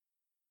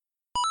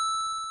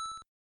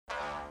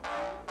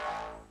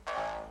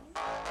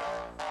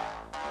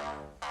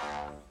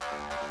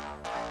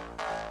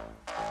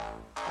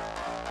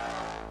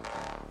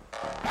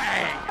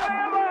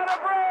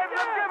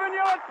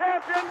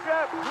We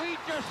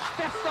just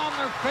stepped on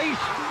their face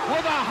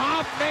with a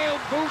hobnail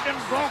boot and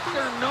broke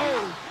their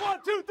nose. 1,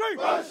 2, 3,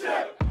 push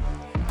it!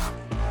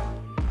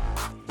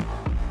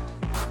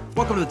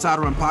 Welcome to the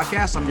Title Run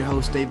Podcast. I'm your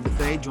host, David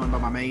Bethay, joined by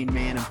my main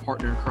man and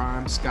partner in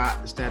crime,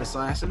 Scott, the Stat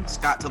Assassin.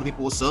 Scott, tell the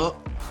people what's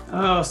up.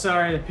 Oh,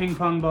 sorry. The ping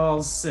pong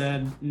balls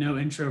said no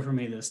intro for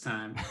me this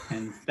time,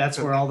 and that's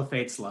where all the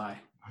fates lie.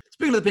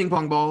 Speaking of the ping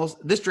pong balls,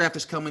 this draft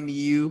is coming to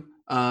you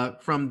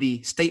from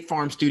the State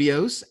Farm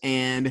Studios,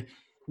 and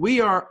we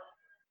are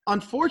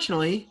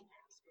unfortunately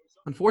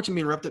being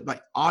interrupted by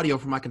audio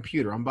from my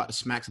computer. I'm about to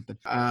smack something.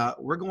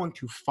 We're going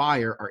to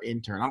fire our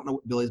intern. I don't know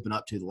what Billy's been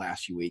up to the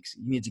last few weeks.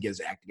 He needs to get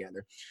his act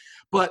together.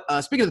 But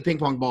speaking of the ping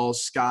pong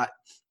balls, Scott,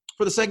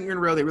 for the second year in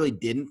a row, they really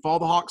didn't fall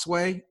the Hawks'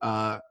 way.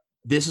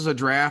 This is a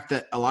draft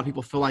that a lot of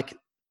people feel like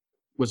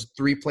was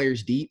 3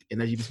 players deep, and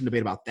there's even some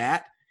debate about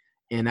that.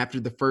 And after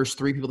the first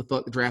 3 people that feel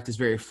like the draft is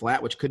very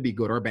flat, which could be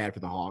good or bad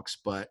for the Hawks,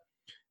 but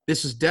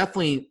this is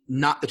definitely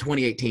not the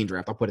 2018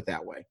 draft. I'll put it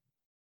that way.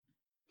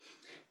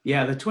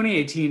 Yeah, the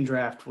 2018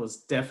 draft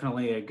was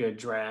definitely a good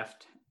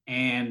draft,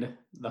 and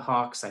the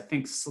Hawks, I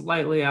think,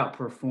 slightly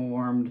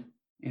outperformed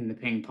in the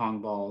ping pong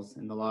balls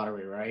in the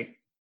lottery, right?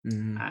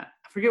 Mm-hmm. I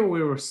forget where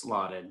we were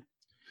slotted.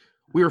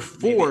 We were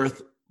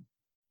 4th.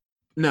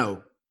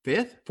 No,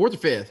 5th? 4th or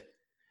 5th.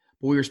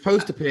 But we were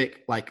supposed to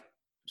pick like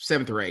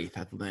 7th or 8th,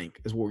 I think,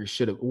 is what we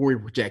should have, what we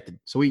projected.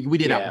 So we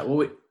did. Yeah,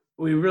 well,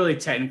 we really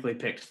technically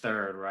picked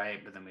 3rd,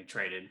 right? But then we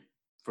traded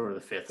for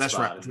the 5th That's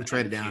spot. right. We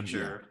traded down.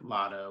 Future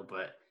lotto,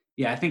 but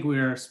yeah, I think we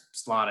were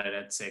slotted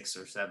at 6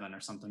 or 7 or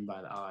something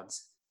by the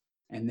odds.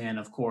 And then,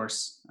 of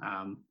course,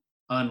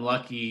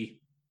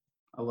 unlucky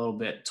a little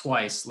bit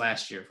twice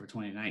last year for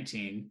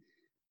 2019.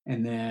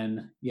 And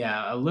then,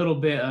 yeah, a little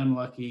bit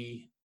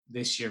unlucky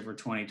this year for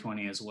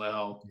 2020 as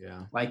well.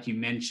 Yeah. Like you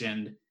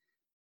mentioned,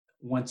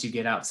 once you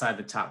get outside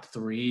the top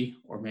 3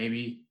 or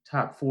maybe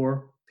top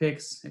 4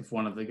 picks, if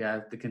one of the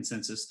guys, the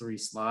consensus 3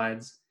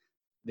 slides,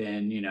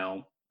 then,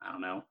 I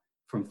don't know,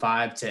 from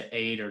 5 to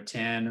 8 or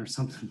 10 or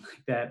something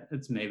like that,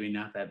 it's maybe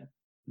not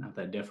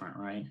that different,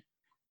 right?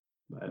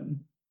 But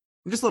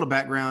just a little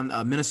background: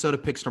 Minnesota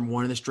picks number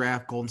 1 in this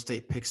draft. Golden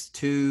State picks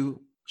 2.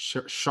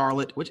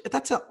 Charlotte, which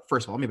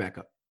first of all, let me back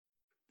up.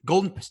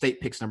 Golden State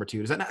picks number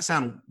 2. Does that not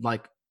sound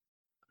like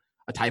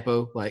a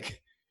typo?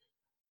 Like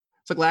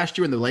it's like last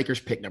year when the Lakers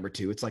picked number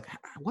 2. It's like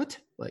what?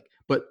 Like,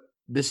 but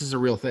this is a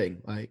real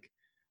thing. Like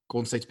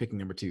Golden State's picking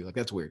number 2. Like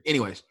that's weird.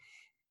 Anyways.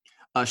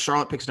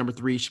 Charlotte picks number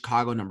 3,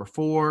 Chicago number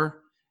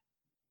 4,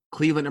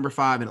 Cleveland number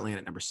 5, and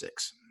Atlanta number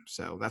 6.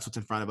 So that's what's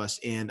in front of us.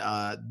 And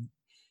I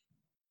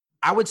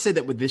would say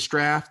that with this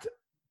draft,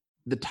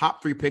 the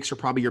top 3 picks are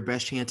probably your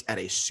best chance at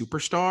a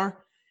superstar.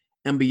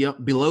 And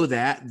below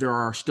that, there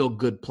are still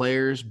good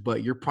players,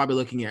 but you're probably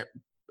looking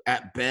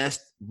at best,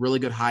 really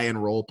good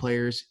high-end role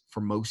players for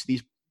most of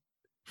these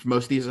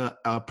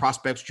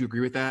prospects. Would you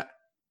agree with that?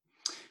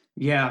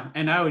 Yeah,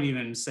 and I would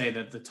even say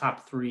that the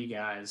top 3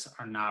 guys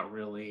are not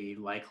really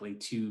likely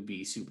to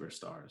be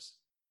superstars.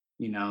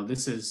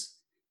 This is,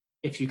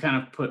 if you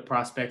kind of put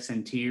prospects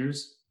in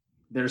tiers,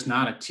 there's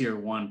not a tier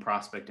 1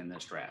 prospect in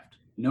this draft.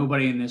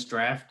 Nobody in this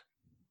draft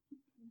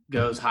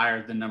goes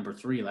higher than number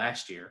 3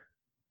 last year.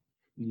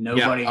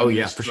 Nobody in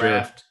this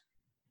draft.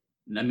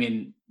 Sure. I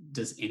mean,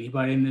 does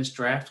anybody in this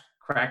draft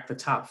crack the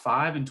top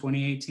 5 in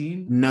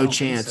 2018? No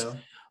chance. So.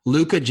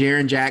 Luka,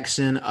 Jaren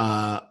Jackson,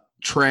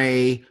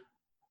 Trey,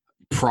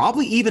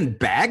 probably even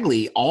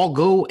Bagley all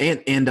go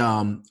and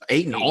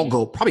Ayton all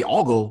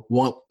go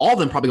one. All of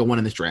them probably go 1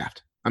 in this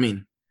draft. I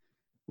mean,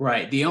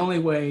 right. The only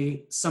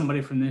way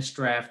somebody from this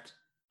draft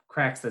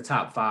cracks the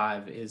top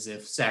 5 is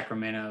if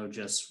Sacramento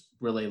just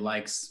really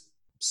likes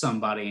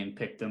somebody and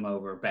picked them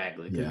over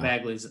Bagley. Because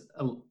Bagley's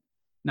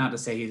not to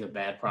say he's a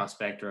bad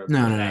prospect or a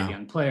bad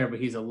young player, but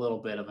he's a little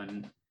bit of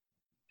an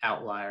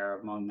outlier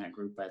among that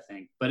group, I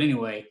think. But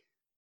anyway,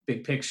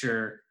 big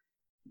picture,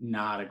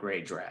 not a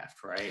great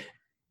draft, right?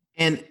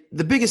 And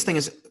the biggest thing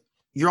is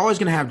you're always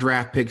going to have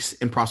draft picks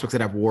and prospects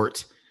that have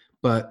warts.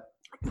 But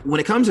when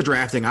it comes to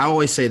drafting, I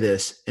always say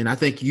this, and I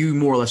think you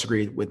more or less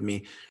agree with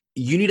me.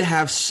 You need to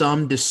have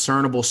some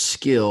discernible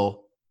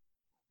skill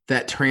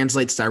that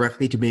translates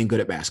directly to being good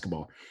at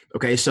basketball.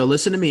 Okay, so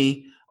listen to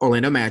me,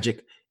 Orlando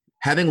Magic.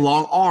 Having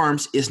long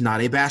arms is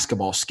not a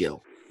basketball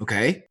skill.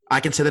 Okay, I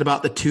can say that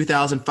about the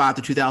 2005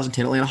 to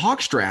 2010 Atlanta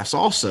Hawks drafts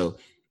also,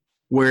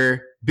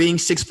 where being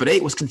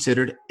 6'8" was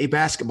considered a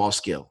basketball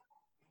skill.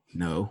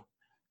 No,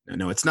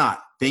 it's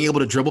not. Being able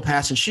to dribble,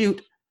 pass, and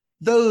shoot,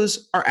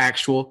 those are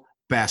actual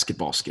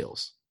basketball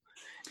skills.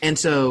 And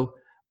so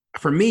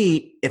for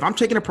me, if I'm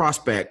taking a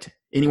prospect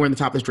anywhere in the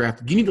top of this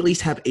draft, you need to at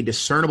least have a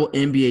discernible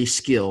NBA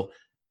skill.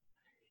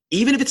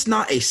 Even if it's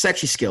not a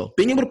sexy skill,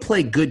 being able to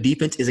play good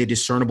defense is a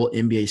discernible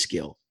NBA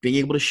skill. Being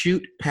able to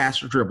shoot,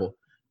 pass, or dribble,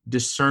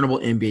 discernible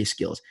NBA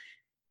skills.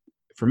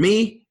 For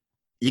me,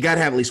 you got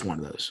to have at least one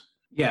of those.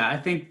 Yeah, I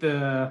think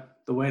the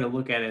way to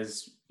look at it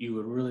is you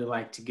would really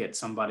like to get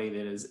somebody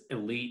that is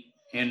elite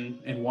in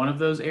one of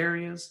those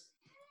areas,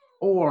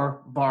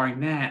 or barring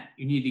that,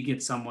 you need to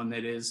get someone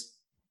that is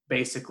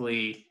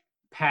basically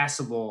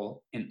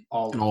passable in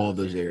all of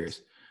those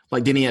areas.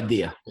 Like Denny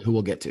Abdia, who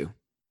we'll get to.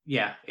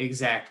 Yeah,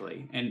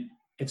 exactly. And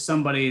if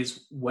somebody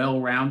is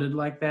well-rounded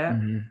like that,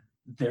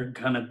 they're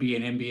going to be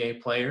an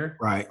NBA player.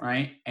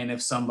 Right. And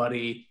if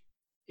somebody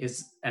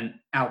is an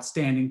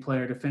outstanding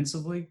player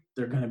defensively,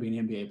 they're going to be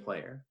an NBA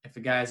player. If a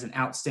guy is an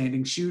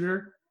outstanding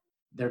shooter,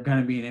 they're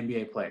going to be an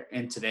NBA player.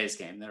 In today's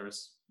game, there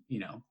was,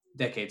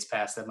 decades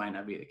past that might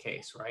not be the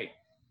case, right?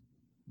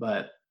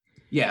 But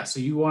yeah, so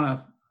you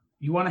want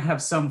to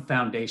have some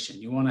foundation.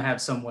 You want to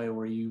have some way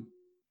where you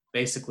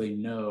basically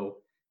know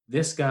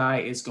this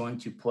guy is going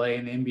to play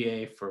in the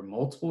NBA for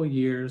multiple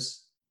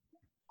years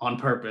on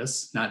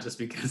purpose, not just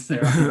because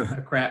they're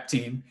a crap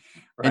team,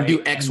 right? And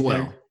do X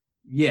well.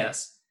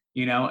 Yes.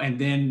 And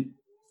then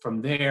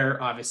from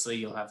there, obviously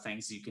you'll have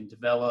things you can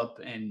develop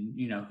and,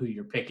 who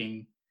you're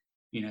picking.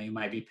 You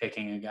might be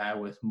picking a guy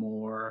with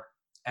more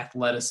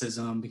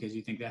athleticism because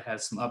you think that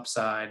has some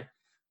upside,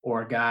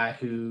 or a guy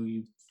who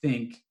you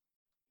think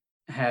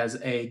has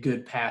a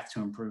good path to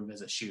improve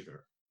as a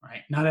shooter,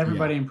 right? Not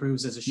everybody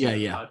improves as a shooter.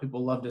 A lot of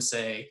people love to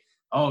say,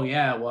 oh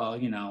yeah, well,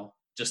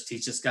 just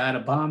teach this guy to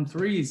bomb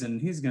threes and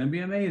he's going to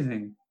be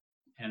amazing.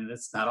 And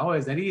it's not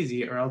always that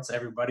easy, or else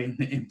everybody in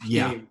the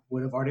NBA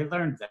would have already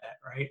learned that,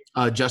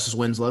 right? Justice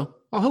Winslow.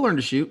 Oh, he'll learn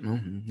to shoot.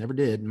 Never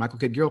did. Michael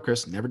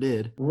Kidd-Gilchrist never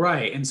did.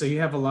 Right. And so you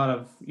have a lot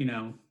of,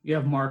 you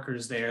have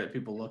markers there that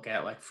people look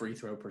at, like free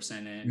throw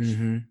percentage.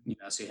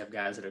 So you have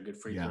guys that are good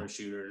free throw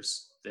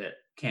shooters that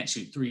can't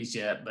shoot threes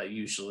yet, but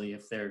usually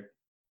if they're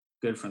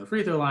good from the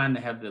free throw line, they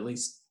have at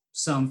least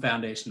some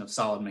foundation of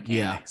solid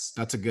mechanics.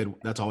 Yeah,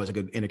 that's always a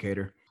good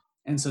indicator.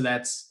 And so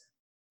that's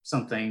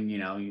something,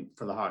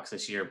 for the Hawks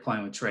this year,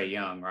 playing with Trae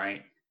Young,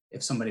 right?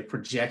 If somebody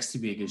projects to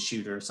be a good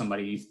shooter,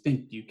 somebody you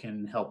think you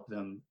can help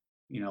them,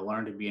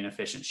 learn to be an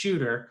efficient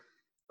shooter,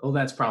 well,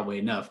 that's probably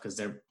enough, because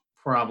they're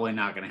probably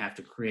not going to have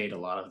to create a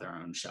lot of their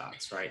own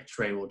shots, right?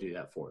 Trae will do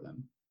that for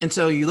them. And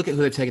so you look at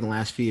who they've taken the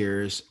last few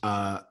years,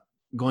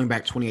 going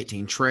back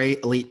 2018,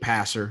 Trae, elite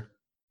passer.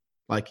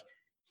 Like,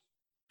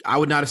 I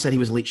would not have said he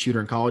was an elite shooter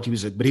in college,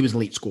 but he was an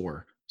elite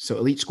scorer. So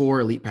elite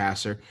scorer, elite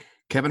passer.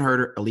 Kevin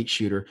Huerter, elite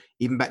shooter.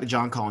 Even back to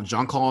John Collins.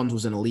 John Collins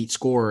was an elite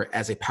scorer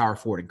as a power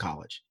forward in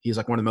college. He was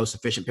like one of the most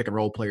efficient pick and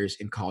roll players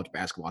in college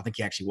basketball. I think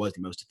he actually was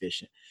the most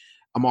efficient.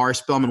 Amari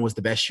Spellman was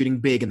the best shooting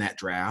big in that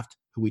draft,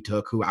 who we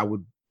took, who I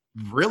would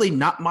really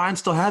not mind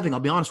still having, I'll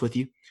be honest with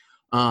you.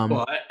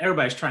 Well,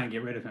 everybody's trying to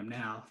get rid of him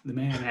now. The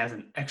man has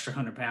an extra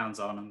 100 pounds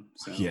on him.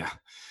 So. Yeah.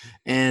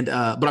 And,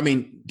 but I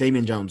mean,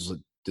 Damian Jones was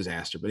a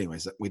disaster. But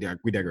anyways, we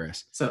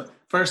digress. So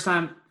first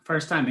time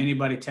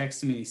anybody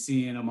texted me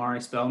seeing Amari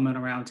Spellman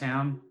around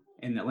town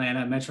in the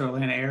Metro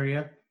Atlanta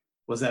area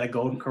was at a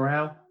Golden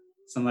Corral.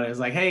 Somebody was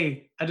like,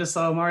 hey, I just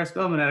saw Amari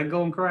Spellman at a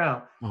Golden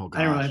Corral. Oh,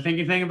 gosh. I didn't really think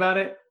anything about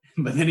it.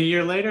 But then a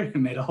year later, it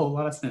made a whole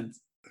lot of sense.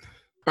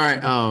 All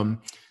right.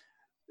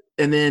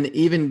 And then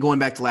even going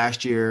back to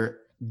last year,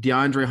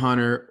 DeAndre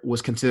Hunter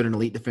was considered an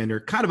elite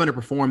defender, kind of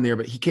underperformed there,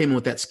 but he came in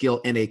with that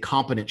skill and a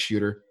competent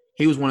shooter.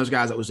 He was one of those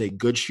guys that was a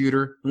good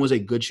shooter and was a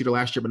good shooter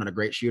last year, but not a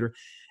great shooter.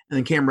 And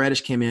then Cam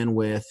Reddish came in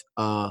with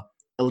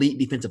elite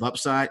defensive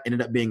upside,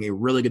 ended up being a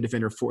really good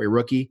defender for a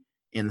rookie.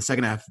 In the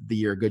second half of the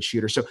year, a good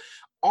shooter. So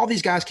all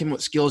these guys came in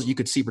with skills you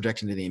could see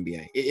projecting to the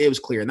NBA. It was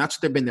clear, and that's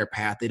what they've been their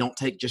path. They don't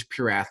take just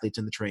pure athletes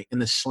in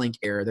the slink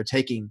era. They're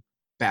taking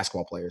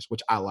basketball players,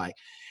 which I like.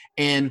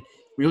 And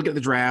when you look at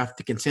the draft,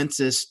 the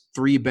consensus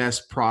 3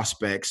 best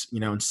prospects,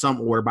 in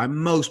some order by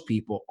most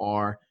people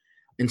are,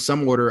 in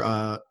some order,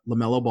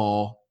 LaMelo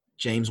Ball,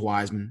 James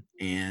Wiseman,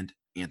 and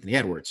Anthony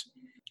Edwards.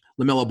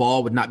 LaMelo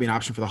Ball would not be an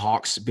option for the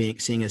Hawks,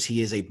 seeing as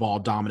he is a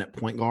ball-dominant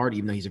point guard,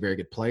 even though he's a very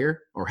good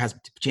player,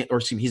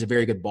 he's a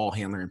very good ball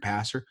handler and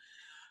passer.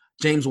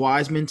 James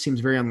Wiseman seems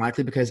very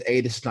unlikely because,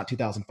 this is not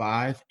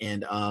 2005,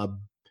 and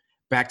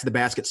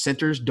back-to-the-basket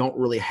centers don't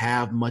really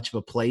have much of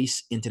a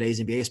place in today's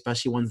NBA,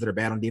 especially ones that are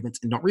bad on defense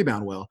and don't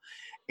rebound well.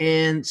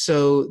 And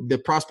so the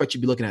prospect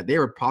you'd be looking at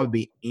there would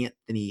probably be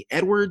Anthony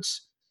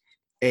Edwards,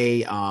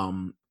 a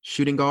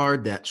shooting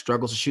guard that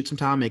struggles to shoot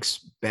sometimes,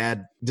 makes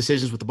bad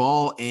decisions with the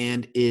ball,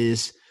 and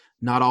is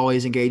not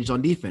always engaged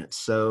on defense.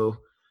 So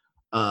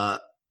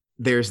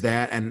there's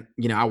that. And,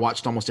 I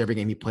watched almost every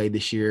game he played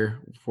this year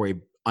for a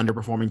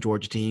underperforming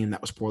Georgia team that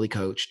was poorly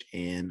coached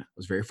and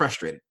was very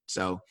frustrated.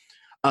 So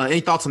any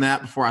thoughts on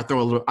that before I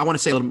I want to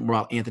say a little bit more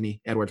about Anthony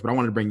Edwards, but I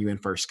wanted to bring you in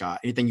first, Scott.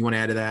 Anything you want to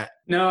add to that?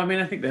 No, I mean,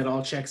 I think that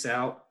all checks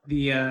out.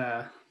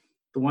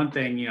 The one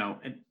thing,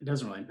 it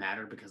doesn't really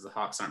matter because the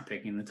Hawks aren't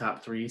picking the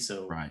top 3,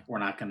 so We're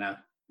not going to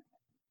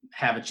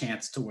have a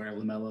chance to where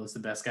LaMelo is the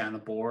best guy on the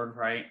board,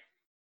 right?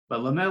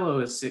 But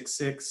LaMelo is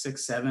 6'6",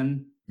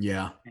 6'7".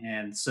 Yeah.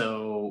 And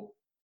so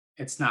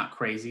it's not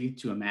crazy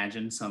to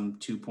imagine some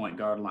 2-point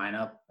guard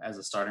lineup as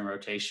a starting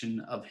rotation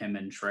of him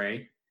and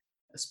Trae,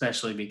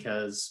 especially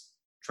because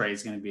Trae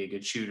is going to be a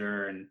good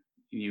shooter, and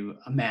you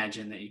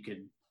imagine that you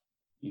could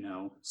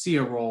see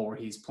a role where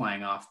he's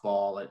playing off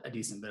ball at a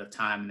decent bit of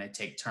time and they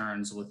take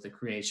turns with the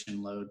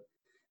creation load.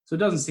 So it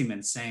doesn't seem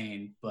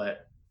insane,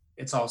 but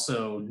it's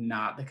also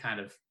not the kind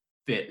of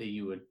fit that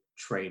you would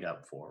trade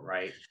up for,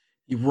 right?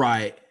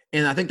 Right.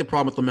 And I think the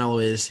problem with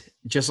LaMelo is,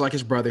 just like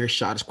his brother, his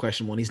shot is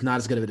questionable, and he's not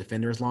as good of a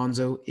defender as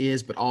Lonzo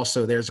is. But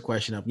also, there's a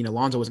question of,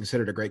 Lonzo was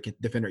considered a great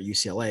defender at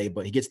UCLA,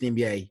 but he gets to the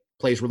NBA,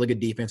 plays really good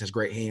defense, has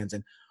great hands.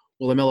 And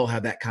will LaMelo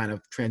have that kind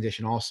of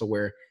transition also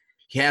where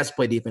he has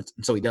played defense,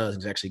 and so he does,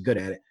 and he's actually good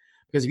at it?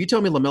 Because if you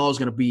tell me LaMelo is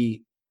going to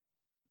be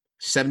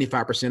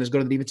 75% as good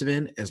on the defensive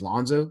end as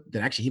Lonzo,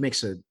 then actually he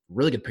makes a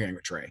really good pairing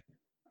with Trae.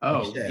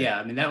 Oh, yeah.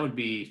 I mean, that would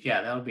be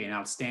an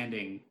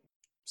outstanding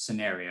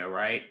scenario,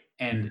 right?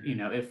 And,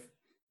 if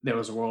there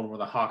was a world where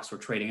the Hawks were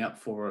trading up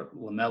for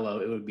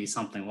LaMelo, it would be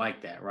something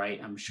like that, right?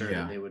 I'm sure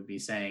that they would be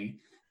saying,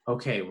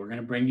 okay, we're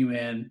going to bring you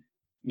in.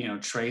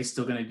 Trae's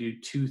still going to do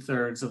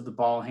 2/3 of the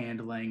ball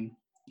handling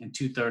and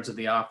 2/3 of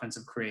the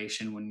offensive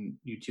creation when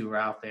you two are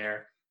out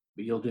there,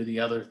 but you'll do the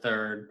other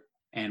third.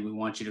 And we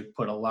want you to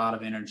put a lot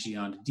of energy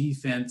on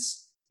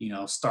defense,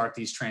 start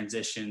these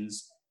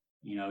transitions.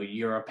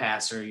 You're a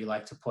passer. You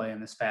like to play in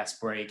this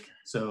fast break.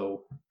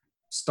 So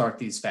start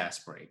these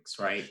fast breaks,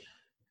 right?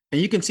 And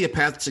you can see a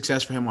path to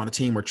success for him on a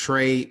team where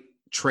Trae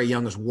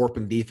Young is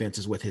warping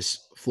defenses with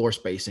his floor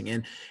spacing.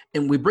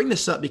 And we bring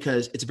this up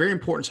because it's very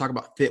important to talk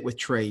about fit with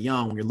Trae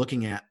Young when you're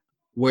looking at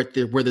where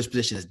this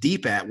position is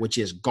deep at, which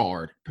is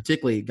guard,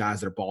 particularly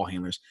guys that are ball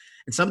handlers.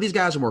 And some of these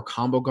guys are more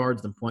combo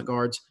guards than point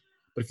guards.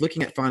 But if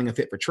looking at finding a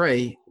fit for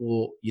Trae,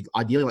 well, you'd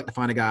ideally like to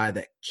find a guy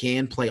that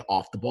can play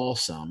off the ball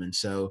some. And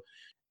so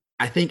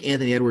I think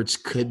Anthony Edwards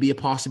could be a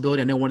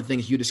possibility. I know one of the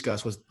things you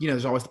discussed was,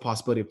 there's always the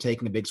possibility of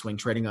taking a big swing,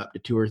 trading up to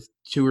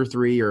two or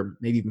three, or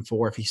maybe even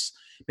 4.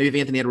 If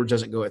Anthony Edwards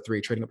doesn't go at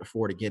 3, trading up to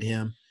 4 to get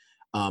him.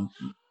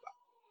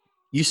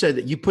 You said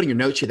that you put in your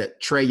notes here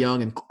that Trae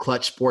Young and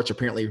Clutch Sports are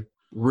apparently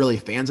really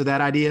fans of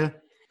that idea.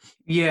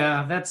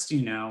 Yeah, that's,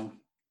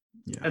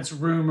 that's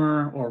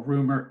rumor or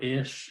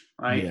rumor-ish,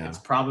 right? Yeah. It's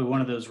probably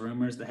one of those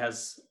rumors that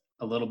has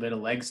a little bit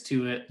of legs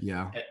to it.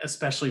 Yeah.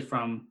 Especially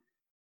from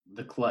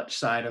the Clutch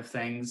side of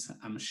things.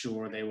 I'm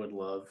sure they would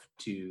love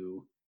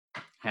to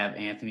have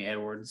Anthony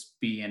Edwards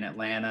be in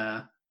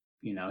Atlanta.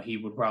 He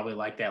would probably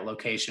like that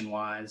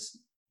location-wise.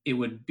 It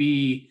would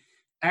be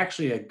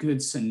actually a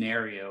good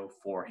scenario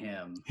for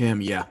him.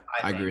 Yeah.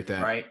 I agree with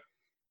that. Right?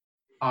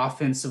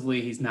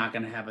 Offensively, he's not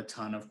going to have a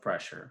ton of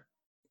pressure.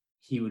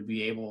 He would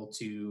be able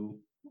to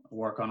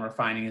work on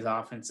refining his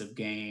offensive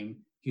game.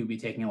 He would be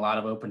taking a lot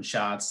of open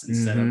shots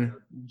instead of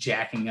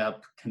jacking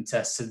up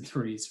contested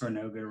threes for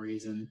no good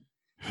reason.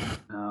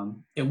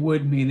 It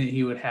would mean that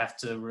he would have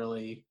to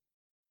really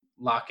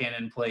lock in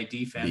and play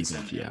defense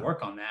and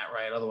work on that,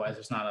 right? Otherwise,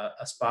 there's not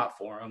a spot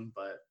for him.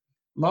 But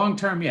long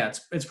term,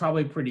 it's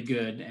probably pretty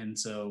good. And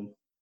so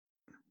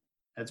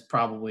that's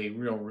probably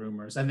real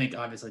rumors. I think,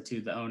 obviously,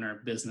 too, the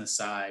owner business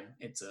side,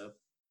 it's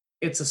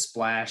a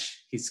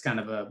splash. He's kind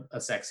of a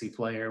sexy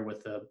player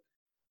with a,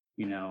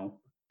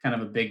 kind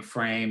of a big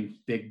frame,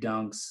 big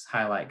dunks,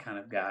 highlight kind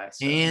of guy.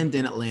 So. And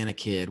an Atlanta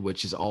kid,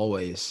 which is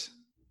always –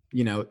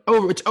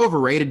 it's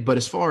overrated, but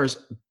as far as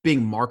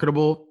being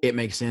marketable, it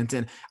makes sense.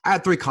 And I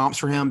had 3 comps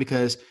for him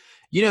because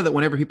that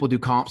whenever people do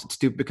comps, it's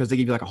stupid because they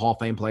give you like a Hall of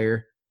Fame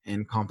player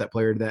and comp that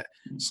player to that.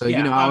 So,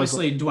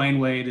 obviously Dwayne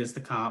Wade is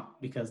the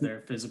comp because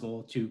they're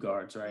physical 2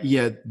 guards, right?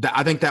 Yeah.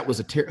 I think that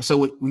was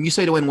so when you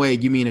say Dwayne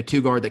Wade, you mean a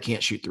 2 guard that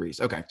can't shoot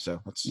threes. Okay. So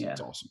that's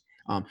awesome.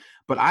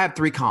 But I have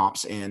 3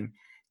 comps, and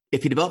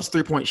if he develops a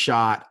 3-point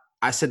shot,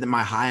 I said that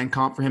my high-end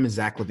comp for him is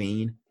Zach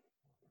LaVine.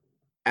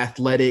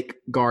 Athletic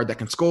guard that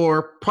can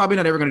score, probably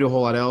not ever going to do a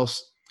whole lot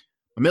else.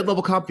 A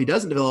mid-level comp, if he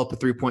doesn't develop a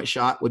 3-point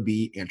shot, would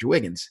be Andrew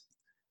Wiggins.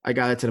 A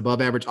guy that's an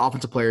above-average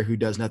offensive player who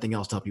does nothing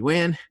else to help you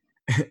win.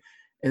 And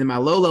then my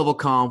low-level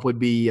comp would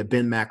be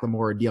Ben McLemore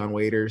or Dion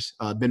Waiters.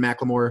 Ben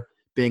McLemore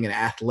being an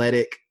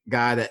athletic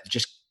guy that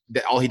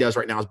all he does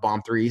right now is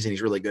bomb threes, and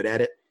he's really good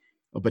at it.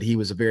 But he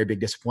was a very big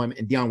disappointment.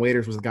 And Dion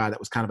Waiters was a guy that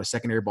was kind of a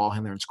secondary ball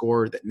handler and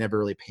scorer that never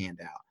really panned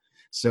out.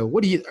 So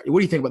what do you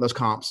think about those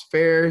comps?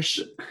 Fairish?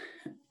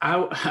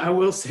 I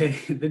will say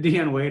the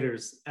Dion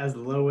Waiters as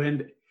the low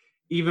end,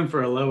 even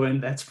for a low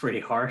end, that's pretty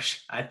harsh.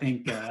 I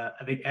think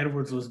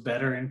Edwards was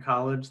better in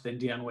college than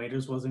Dion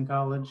Waiters was in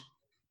college,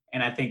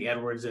 and I think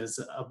Edwards is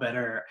a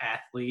better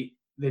athlete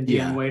than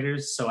Dion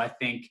Waiters. So I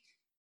think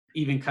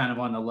even kind of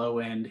on the low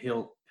end,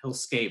 he'll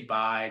skate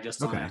by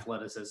just on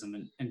athleticism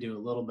and do a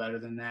little better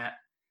than that.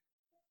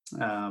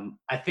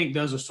 I think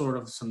those are sort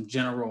of some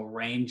general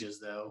ranges,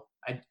 though.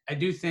 I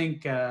do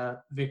think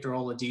Victor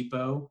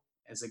Oladipo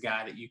is a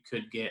guy that you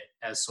could get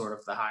as sort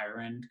of the higher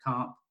end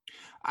comp.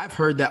 I've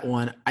heard that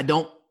one.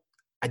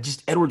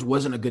 Edwards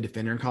wasn't a good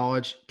defender in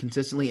college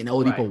consistently, and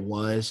Oladipo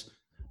was.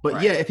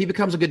 But if he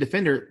becomes a good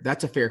defender,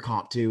 that's a fair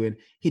comp too. And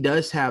he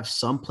does have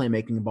some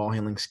playmaking and ball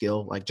handling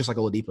skill, just like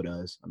Oladipo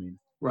does. I mean,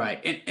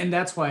 right. And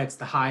that's why it's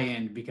the high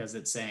end, because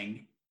it's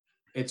saying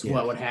it's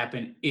what would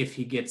happen if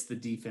he gets the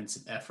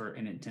defensive effort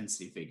and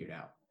intensity figured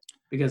out.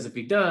 Because if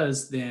he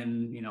does,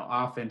 then,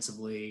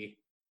 offensively,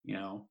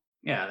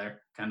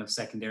 they're kind of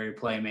secondary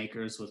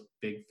playmakers with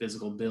big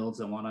physical builds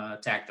that want to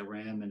attack the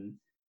rim and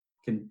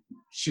can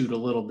shoot a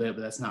little bit,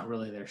 but that's not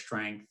really their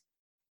strength.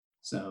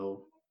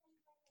 So,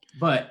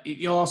 but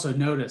you'll also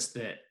notice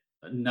that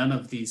none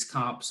of these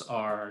comps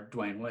are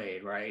Dwayne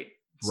Wade, right?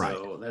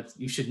 So that's,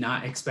 you should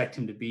not expect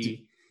him to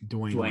be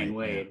Dwayne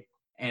Wade.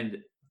 Yeah.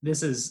 And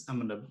this is, I'm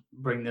going to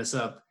bring this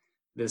up.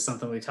 This is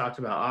something we talked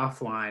about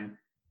offline.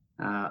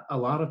 A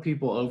lot of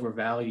people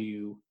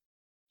overvalue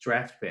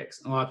draft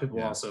picks. A lot of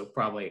people also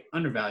probably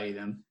undervalue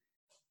them.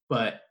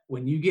 But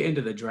when you get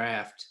into the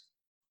draft,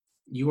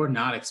 you are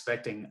not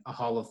expecting a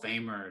Hall of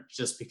Famer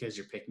just because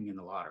you're picking in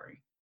the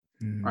lottery,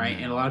 right?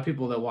 And a lot of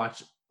people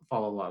that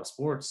follow a lot of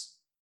sports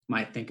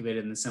might think of it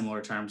in the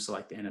similar terms to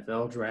like the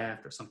NFL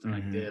draft or something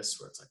like this,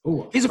 where it's like,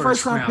 oh, he's a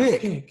first round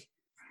pick.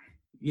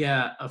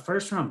 Yeah, a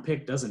first round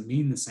pick doesn't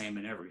mean the same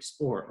in every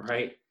sport,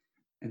 right?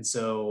 And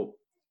so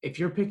if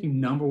you're picking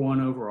number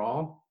 1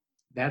 overall,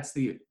 that's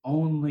the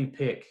only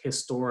pick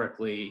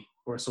historically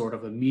where sort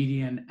of a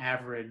median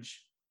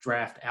average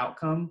draft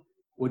outcome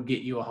would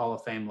get you a Hall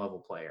of Fame level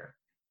player.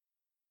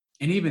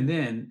 And even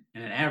then,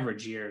 in an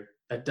average year,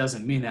 that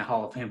doesn't mean that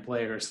Hall of Fame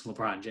player is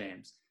LeBron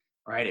James,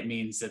 right? It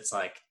means it's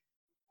like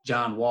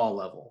John Wall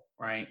level,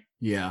 right?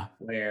 Yeah.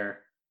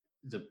 Where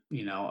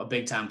a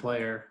big time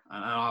player,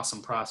 an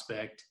awesome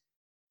prospect,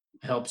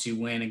 helps you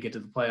win and get to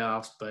the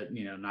playoffs, but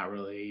not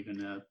really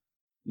even a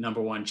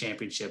number 1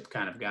 championship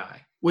kind of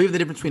guy. We have the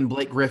difference between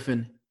Blake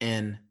Griffin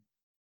and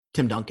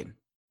Tim Duncan.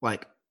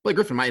 Like, Blake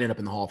Griffin might end up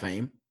in the Hall of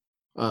Fame,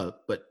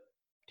 but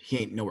he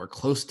ain't nowhere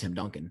close to Tim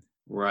Duncan.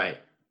 Right.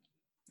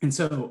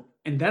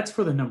 And that's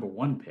for the number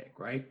 1 pick,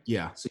 right?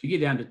 Yeah. So you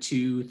get down to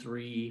 2,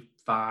 3,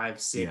 5,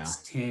 6,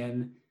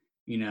 10.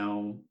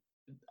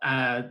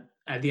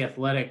 At The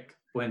Athletic,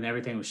 when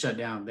everything was shut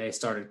down, they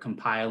started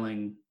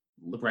compiling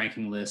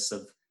ranking lists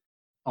of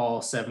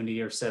all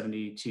 70 or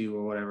 72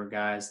 or whatever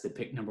guys that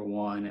picked number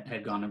 1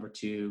 had gone number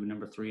 2,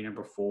 number 3,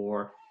 number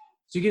 4.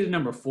 So you get to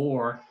number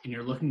 4 and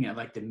you're looking at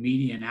like the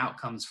median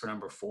outcomes for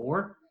number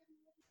 4,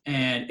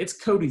 and it's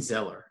Cody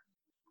Zeller,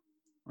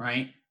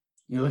 right?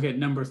 You look at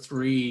number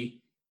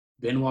 3,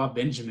 Benoit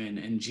Benjamin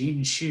and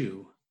Gene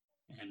Shue,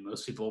 and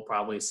most people will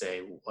probably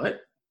say,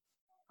 what?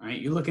 Right?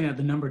 You're looking at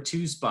the number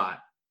 2 spot.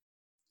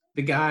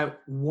 The guy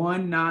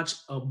 1 notch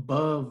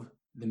above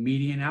the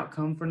median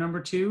outcome for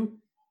number 2,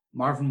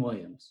 Marvin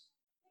Williams,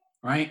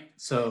 right?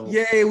 So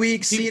yay, we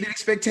exceeded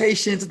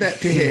expectations of that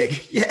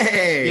pick.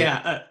 Yay.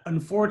 Yeah,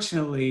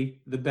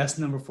 unfortunately, the best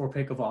number 4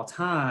 pick of all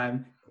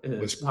time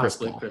is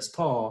possibly Chris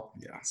Paul.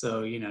 Yeah.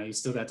 So, you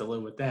still got to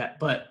live with that.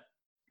 But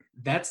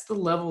that's the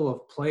level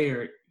of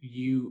player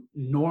you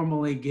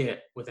normally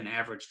get with an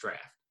average draft.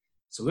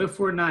 So if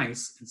we're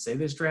nice and say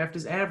this draft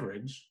is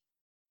average,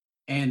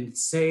 and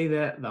say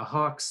that the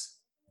Hawks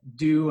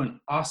do an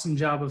awesome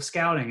job of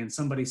scouting and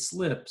somebody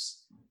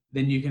slips,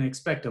 then you can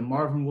expect a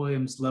Marvin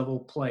Williams level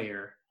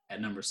player at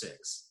number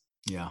 6.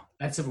 Yeah.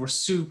 That's if we're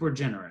super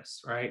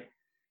generous, right?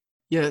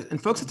 Yeah.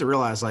 And folks have to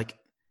realize, like,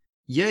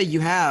 you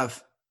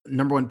have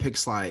number 1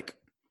 picks like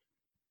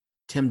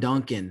Tim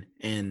Duncan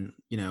and,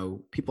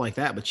 people like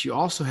that, but you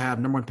also have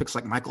number 1 picks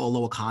like Michael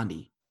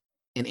Olowokandi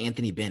and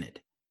Anthony Bennett.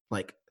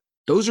 Like,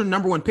 those are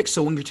number 1 picks.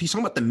 So when you're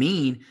talking about the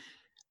mean,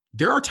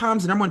 there are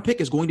times the number 1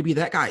 pick is going to be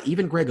that guy,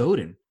 even Greg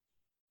Oden.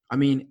 I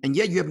mean, and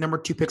you have number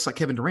 2 picks like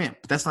Kevin Durant,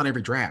 but that's not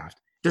every draft.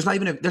 There's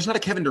not a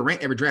Kevin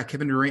Durant every draft.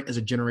 Kevin Durant is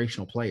a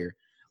generational player.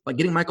 Like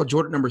getting Michael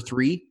Jordan number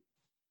 3,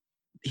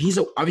 he's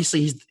one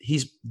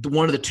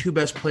of the 2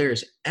 best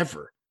players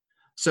ever.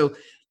 So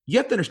you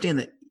have to understand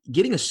that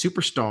getting a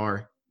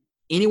superstar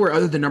anywhere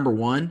other than number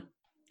 1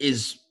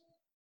 is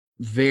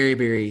very,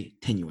 very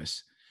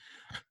tenuous.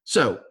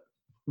 So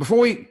before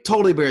we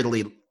totally bury the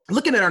lead,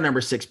 looking at our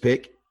number 6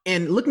 pick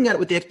and looking at it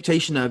with the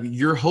expectation of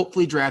you're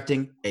hopefully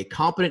drafting a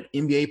competent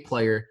NBA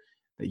player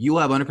that you will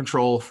have under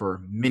control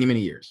for many,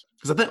 many years.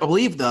 Because I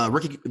believe the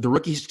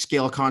rookie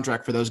scale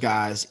contract for those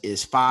guys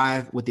is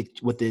 5 with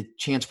the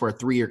chance for a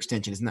 3-year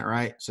extension. Isn't that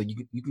right? So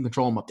you can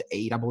control them up to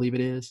 8, I believe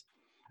it is.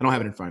 I don't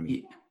have it in front of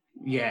me.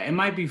 Yeah, it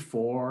might be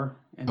 4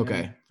 and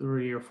okay. Then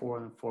 3 or 4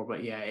 and then 4.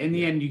 But yeah, in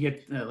the end, you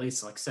get at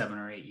least like 7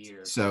 or 8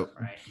 years. So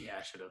right, yeah,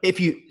 I should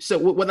have. So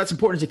what that's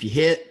important is if you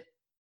hit,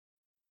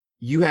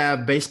 you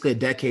have basically a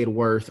decade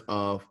worth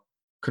of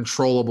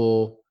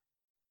controllable,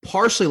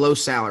 partially low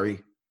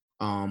salary,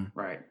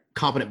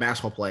 competent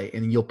basketball play,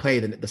 and you'll pay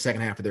the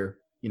second half of their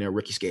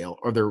rookie scale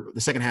or the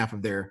second half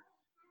of their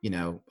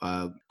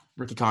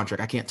rookie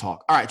contract. I can't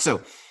talk. All right,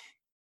 so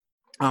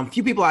a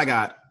few people I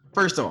got.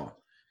 First of all,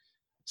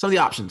 some of the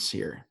options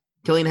here: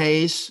 Killian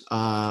Hayes,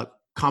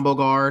 combo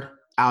guard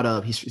out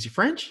of is he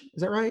French?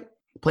 Is that right?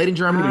 Played in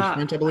Germany, but he's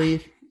French, I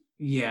believe.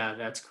 Yeah,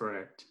 that's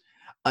correct.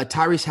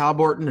 Tyrese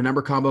Halliburton,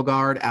 another combo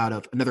guard out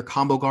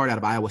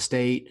of Iowa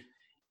State.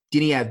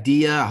 Deni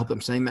Avdija, I hope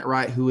I'm saying that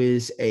right, who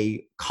is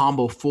a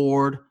combo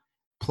forward,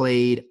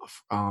 played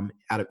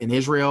in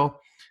Israel.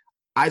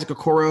 Isaac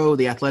Okoro,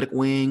 the athletic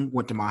wing,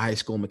 went to my high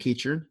school,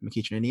 McEachern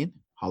Indian,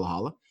 holla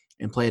holla,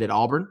 and played at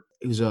Auburn.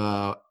 He was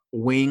a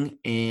wing.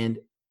 And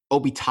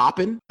Obi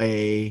Toppin,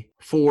 a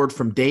forward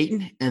from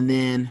Dayton. And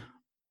then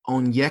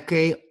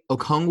Onyeka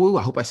Okongwu,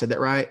 I hope I said that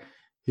right,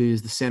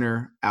 who's the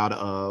center out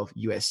of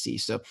USC.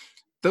 So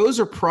those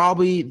are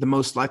probably the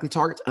most likely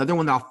targets. Another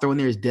one that I'll throw in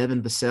there is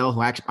Devin Vassell,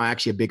 who I'm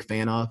actually a big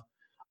fan of,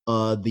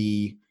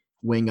 the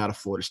wing out of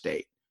Florida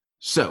State.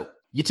 So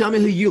You tell me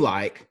who you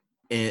like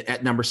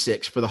at number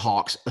 6 for the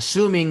Hawks,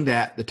 assuming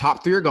that the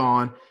top 3 are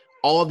gone,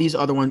 all of these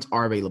other ones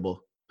are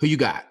available. Who you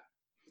got?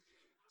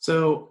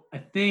 So I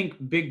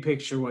think big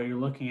picture, what you're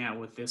looking at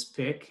with this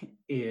pick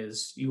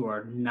is you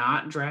are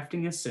not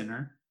drafting a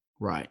center,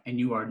 Right. and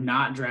you are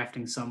not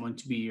drafting someone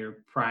to be your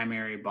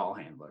primary ball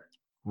handler.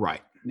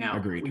 Right. Now,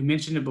 Agreed. we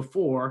mentioned it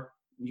before.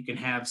 You can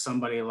have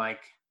somebody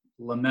like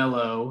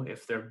LaMelo,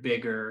 if they're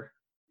bigger,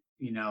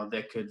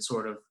 that could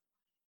sort of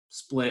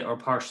split or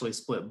partially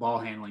split ball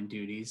handling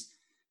duties.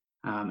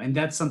 And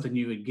that's something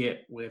you would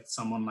get with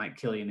someone like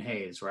Killian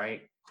Hayes,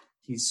 right?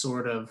 He's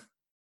sort of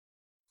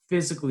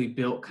physically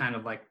built kind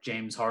of like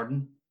James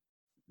Harden.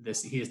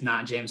 He is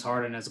not James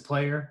Harden as a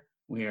player.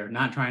 We are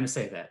not trying to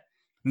say that.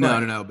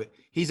 No. But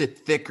he's a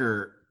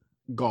thicker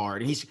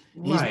guard. He's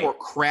Right. more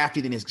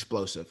crafty than he's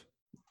explosive.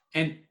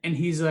 And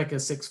he's like a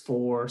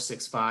 6'4",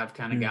 6'5"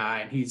 kind of guy,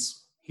 and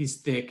he's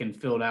thick and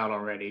filled out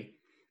already.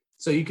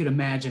 So you could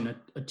imagine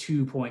a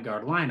 2-point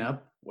guard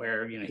lineup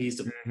where he's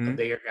a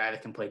bigger guy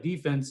that can play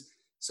defense.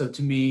 So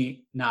to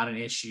me, not an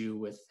issue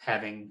with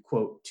having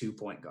quote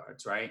 2-point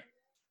guards, right?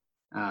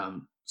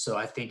 So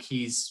I think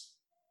he's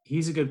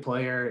a good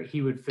player.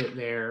 He would fit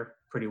there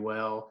pretty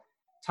well.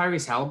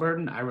 Tyrese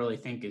Halliburton, I really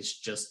think is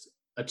just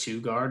a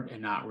 2 guard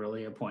and not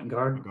really a point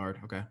guard.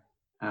 Okay.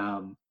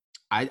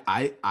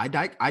 I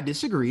I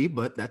disagree,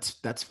 but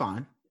that's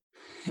fine.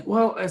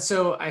 Well,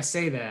 so I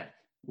say that.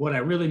 What I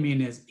really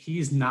mean is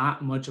he's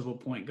not much of a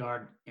point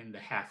guard in the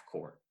half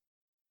court.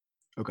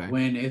 Okay.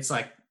 When it's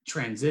like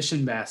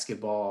transition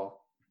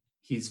basketball,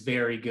 he's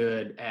very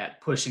good at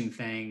pushing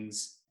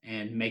things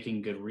and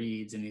making good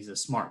reads, and he's a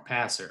smart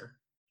passer.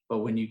 But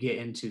when you get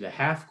into the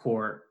half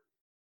court,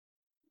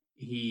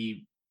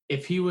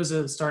 if he was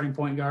a starting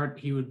point guard,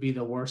 he would be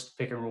the worst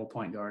pick and roll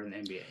point guard in the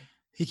NBA.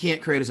 He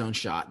can't create his own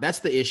shot. That's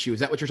the issue.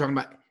 Is that what you're talking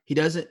about?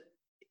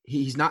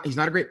 He's not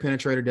a great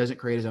penetrator, doesn't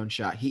create his own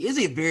shot. He is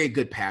a very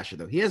good passer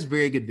though. He has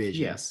very good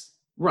vision. Yes.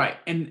 Right.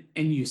 And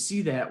you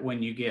see that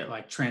when you get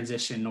like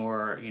transition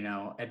or,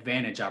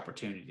 advantage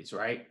opportunities,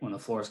 right? When the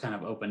floor is kind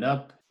of opened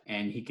up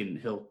and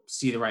he'll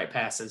see the right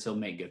passes, he'll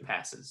make good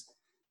passes.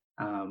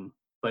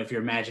 But if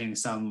you're imagining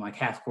some like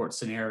half court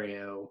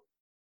scenario,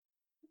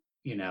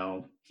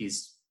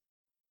 he's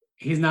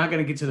not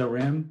going to get to the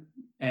rim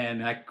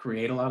and like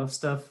create a lot of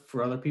stuff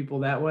for other people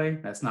that way.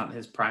 That's not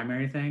his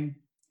primary thing.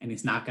 And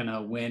he's not going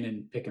to win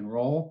in pick and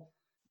roll.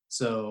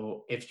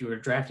 So if you were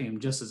drafting him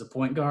just as a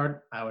point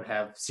guard, I would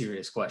have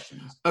serious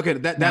questions. Okay,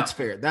 that's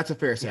fair. That's a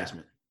fair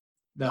assessment.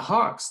 Yeah. The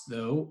Hawks,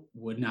 though,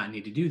 would not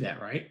need to do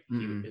that, right? He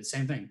would do the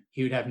same thing.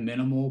 He would have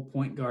minimal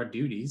point guard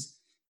duties.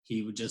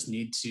 He would just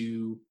need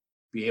to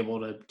be able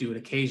to do it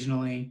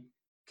occasionally,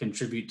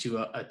 contribute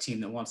to a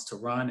team that wants to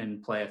run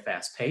and play a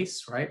fast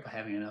pace, right? By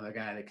having another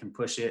guy that can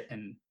push it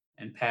and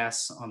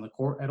pass on the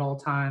court at all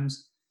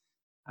times.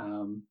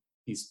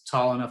 He's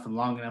tall enough and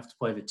long enough to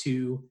play the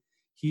 2.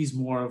 He's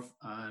more of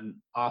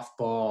an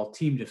off-ball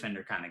team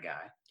defender kind of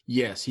guy.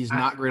 Yes, he's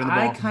not great on the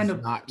ball.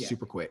 He's not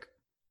super quick.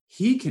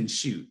 He can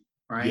shoot,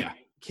 right? Yeah,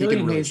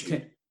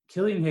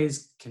 Killian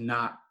Hayes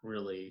cannot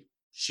really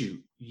shoot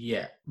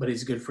yet, but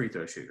he's a good free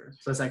throw shooter.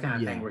 So that's that kind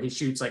of thing where he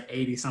shoots like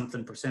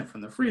 80-something%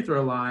 from the free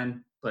throw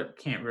line, but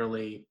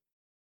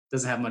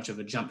doesn't have much of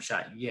a jump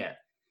shot yet.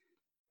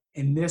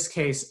 In this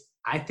case,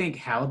 I think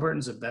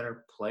Halliburton's a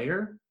better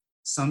player.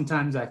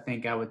 Sometimes I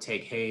think I would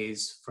take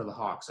Hayes for the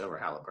Hawks over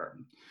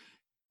Halliburton.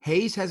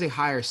 Hayes has a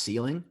higher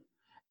ceiling.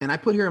 And I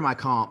put here in my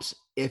comps,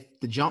 if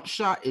the jump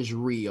shot is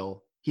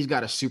real, he's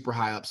got a super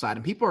high upside.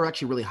 And people are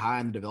actually really high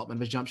in the development of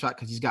his jump shot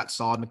because he's got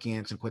solid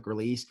mechanics and quick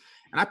release.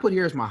 And I put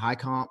here as my high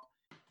comp,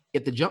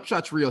 if the jump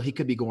shot's real, he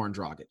could be Goran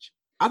Dragic.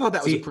 I thought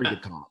that was a pretty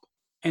good comp.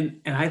 And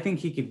I think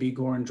he could be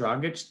Goran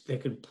Dragic. They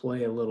could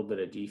play a little bit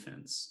of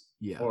defense.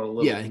 Yeah. Or a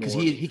little because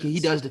he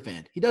does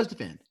defend. He does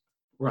defend.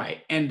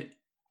 Right.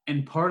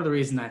 And part of the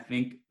reason I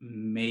think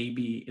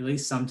maybe, at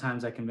least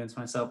sometimes I convince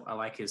myself I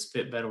like his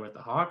fit better with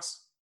the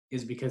Hawks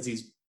is because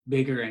he's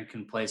bigger and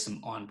can play some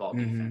on-ball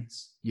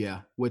defense.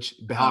 Yeah, which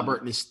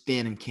Halliburton is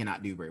thin and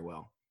cannot do very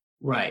well.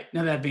 Right.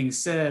 Now, that being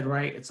said,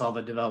 right, it's all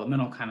the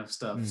developmental kind of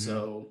stuff.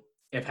 So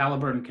if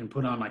Halliburton can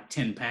put on like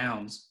 10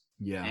 pounds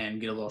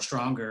and get a little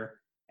stronger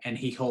and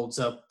he holds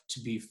up to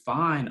be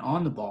fine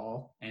on the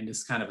ball and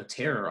is kind of a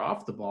terror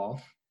off the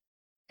ball,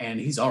 and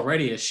he's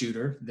already a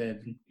shooter,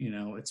 then,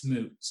 it's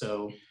moot.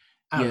 So,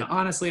 I don't know.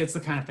 Honestly, it's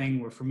the kind of thing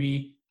where, for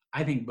me,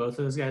 I think both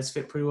of those guys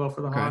fit pretty well for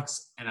the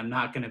Hawks, and I'm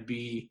not going to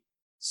be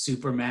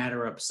super mad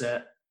or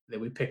upset that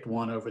we picked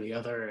one over the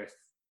other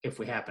if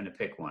we happen to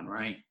pick one,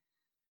 right?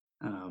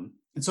 And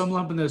so I'm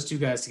lumping those 2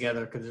 guys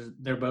together because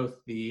they're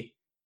both the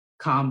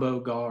combo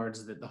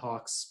guards that the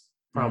Hawks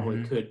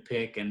probably could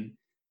pick, and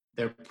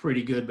they're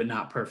pretty good but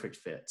not perfect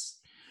fits.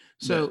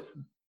 So –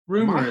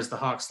 rumor is the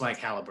Hawks like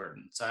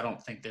Halliburton, so I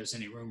don't think there's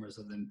any rumors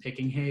of them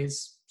picking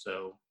Hayes.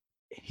 So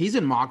he's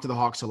in mock to the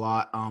Hawks a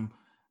lot.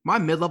 My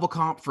mid-level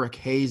comp for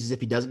Hayes is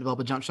if he doesn't develop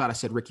a jump shot, I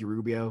said Ricky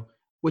Rubio,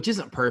 which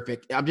isn't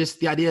perfect. I'm just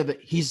the idea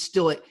that he's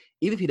still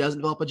even if he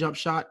doesn't develop a jump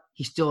shot,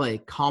 he's still a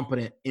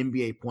competent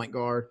NBA point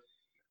guard.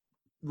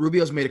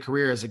 Rubio's made a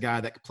career as a guy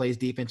that plays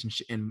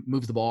defense and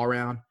moves the ball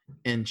around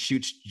and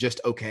shoots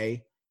just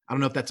okay. I don't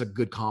know if that's a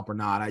good comp or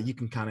not. You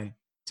can kind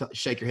of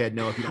shake your head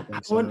no if you don't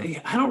think so.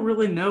 I don't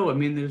really know. I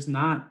mean, there's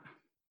not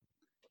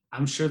 –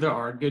 I'm sure there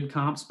are good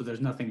comps, but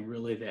there's nothing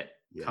really that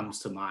comes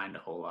to mind a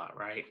whole lot,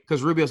 right?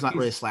 Because Rubio's not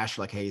really a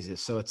slasher like Hayes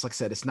is. So it's like I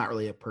said, it's not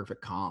really a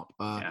perfect comp.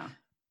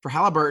 For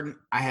Halliburton,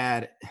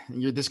 this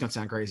is going to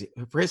sound crazy.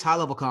 For his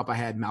high-level comp, I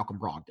had Malcolm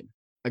Brogdon.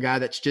 A guy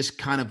that's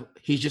just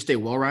he's just a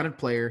well-rounded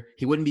player.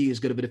 He wouldn't be as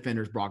good of a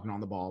defender as Brogdon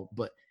on the ball,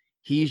 but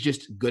he's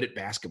just good at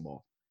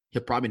basketball.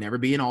 He'll probably never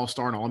be an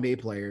all-star, an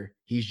all-NBA player.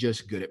 He's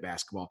just good at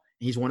basketball.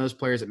 He's one of those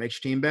players that makes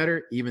your team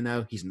better, even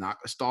though he's not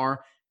a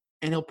star,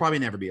 and he'll probably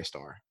never be a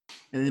star.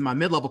 And then my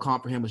mid-level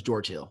comp for him was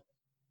George Hill,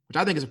 which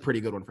I think is a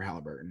pretty good one for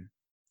Halliburton.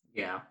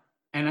 Yeah,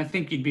 and I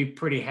think you'd be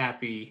pretty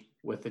happy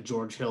with the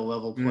George Hill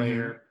level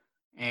player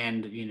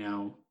and,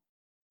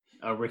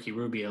 a Ricky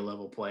Rubio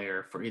level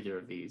player for either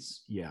of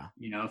these. Yeah.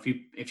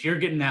 If you're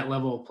getting that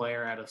level of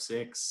player out of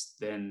 6,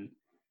 then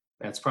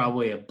that's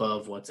probably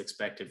above what's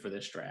expected for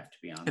this draft, to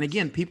be honest. And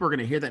again, people are going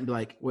to hear that and be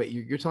like, wait,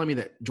 you're telling me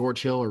that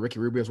George Hill or Ricky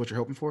Rubio is what you're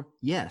hoping for?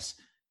 Yes.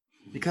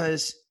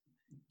 Because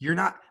you're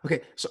not –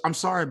 okay, so I'm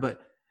sorry,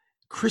 but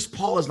Chris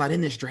Paul is not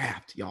in this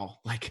draft, y'all.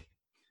 Like,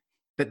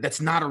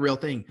 that's not a real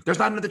thing. There's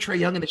not another Trae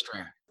Young in this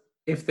draft.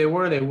 If they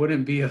were, they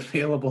wouldn't be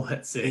available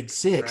at 6. At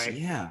 6, right?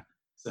 Yeah.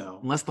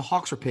 So unless the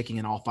Hawks are picking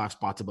in all 5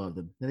 spots above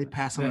them, then they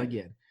pass on it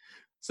again.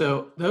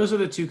 So those are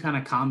the 2 kind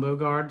of combo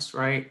guards,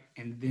 right?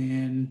 And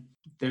then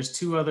there's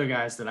 2 other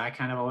guys that I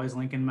kind of always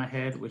link in my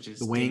head, which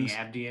is Deni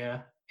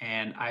Avdija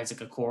and Isaac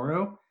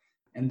Okoro.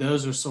 And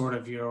those are sort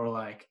of your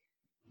like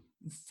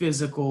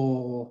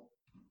physical,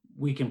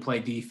 we can play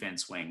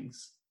defense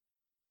wings.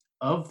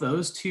 Of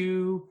those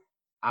 2,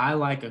 I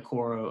like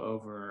Okoro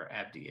over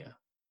Avdija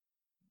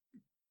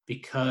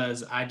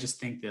because I just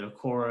think that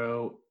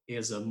Okoro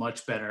is a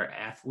much better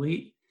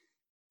athlete.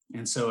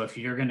 And so if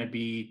you're going to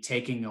be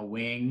taking a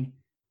wing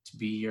to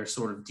be your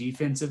sort of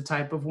defensive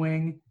type of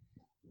wing,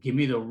 give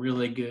me the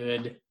really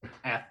good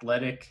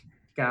athletic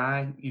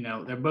guy.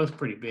 They're both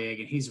pretty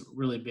big, and he's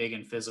really big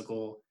and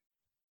physical.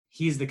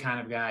 He's the kind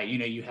of guy,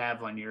 you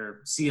have on your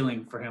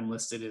ceiling for him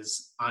listed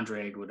as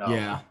Andre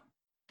Iguodala,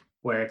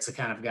 where it's the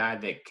kind of guy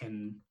that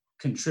can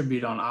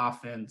contribute on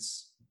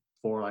offense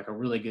for like a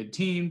really good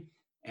team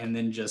and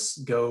then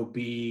just go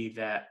be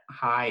that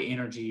high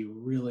energy,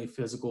 really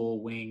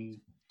physical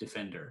wing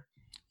defender.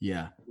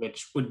 Yeah.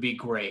 Which would be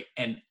great.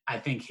 And I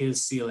think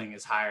his ceiling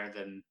is higher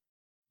than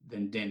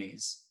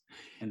Deni's.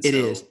 And it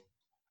is.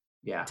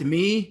 Yeah. To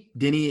me,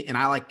 Deni, and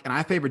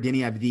I favor Deni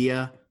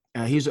Avdija.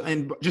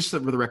 And just for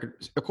the record,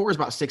 Okoro is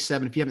about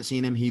 6'7". If you haven't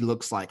seen him, he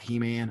looks like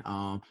He-Man.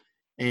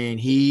 And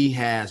he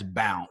has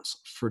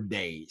bounce for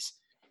days.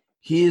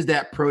 He is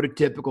that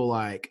prototypical,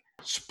 like,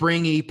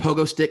 springy,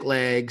 pogo stick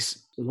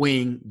legs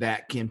wing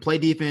that can play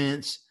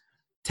defense,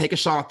 take a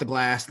shot off the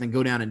glass, and then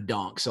go down and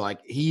dunk. So, like,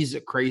 he's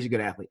a crazy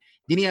good athlete.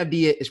 Deni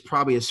Avdija is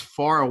probably as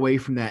far away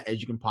from that as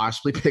you can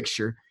possibly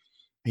picture.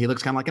 He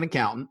looks kind of like an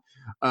accountant.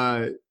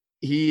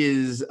 He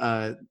is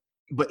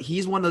but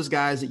he's one of those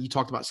guys that you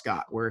talked about,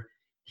 Scott, where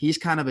he's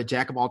kind of a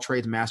jack of all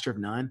trades, master of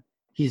none.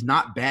 He's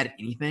not bad at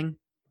anything,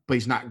 but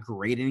he's not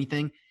great at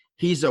anything.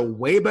 He's a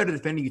way better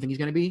defender you think he's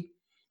going to be.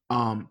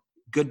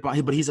 Good, but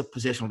he's a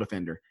positional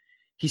defender.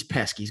 He's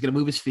pesky. He's going to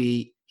move his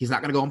feet. He's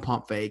not going to go on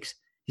pump fakes.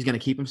 He's going to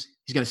keep him.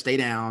 He's going to stay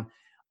down.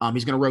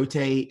 He's going to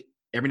rotate.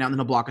 Every now and then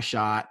he'll block a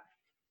shot.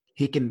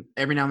 He can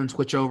every now and then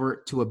switch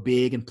over to a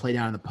big and play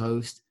down in the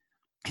post.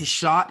 His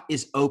shot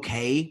is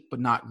okay,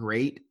 but not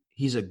great.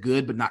 He's a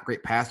good but not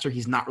great passer.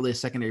 He's not really a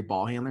secondary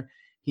ball handler.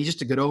 He's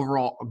just a good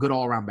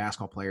all-around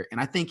basketball player.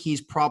 And I think he's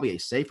probably a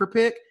safer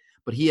pick,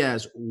 but he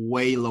has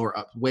way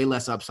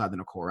less upside than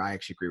Okoro. I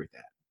actually agree with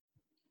that.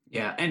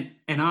 Yeah,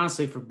 and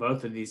honestly, for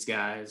both of these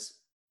guys,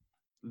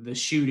 the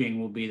shooting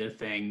will be the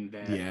thing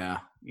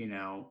that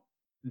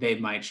they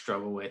might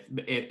struggle with.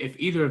 If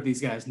either of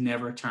these guys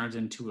never turns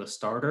into a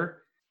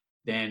starter,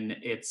 then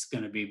it's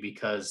going to be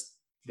because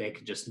they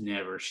could just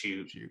never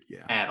shoot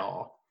at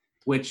all.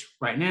 Which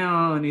right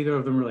now, neither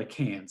of them really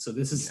can. So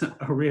this is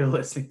a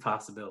realistic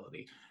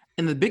possibility.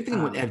 And the big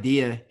thing with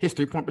Avdija, his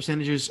three-point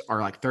percentages are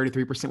like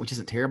 33%, which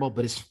isn't terrible,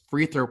 but his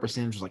free throw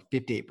percentage is like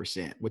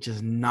 58%, which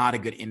is not a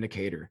good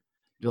indicator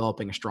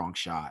developing a strong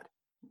shot.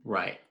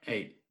 Right.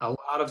 Hey, a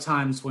lot of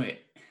times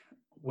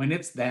when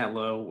it's that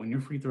low, when your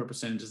free throw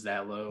percentage is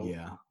that low,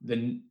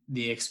 then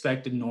the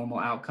expected normal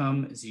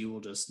outcome is you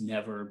will just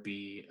never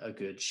be a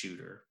good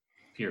shooter,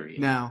 period.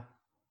 Now,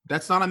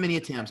 that's not on many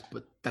attempts,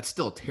 but that's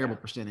still a terrible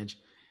percentage.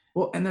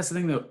 Well, and that's the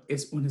thing, though,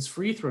 is when his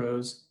free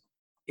throws,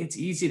 it's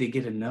easy to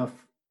get enough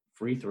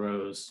free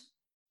throws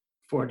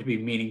for it to be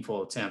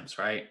meaningful attempts,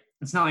 right?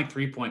 It's not like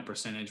three-point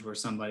percentage where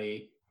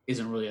somebody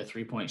isn't really a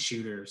three-point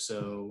shooter,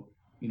 so,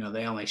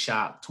 they only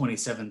shot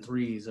 27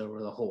 threes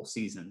over the whole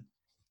season.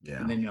 Yeah.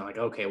 And then you're like,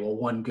 okay, well,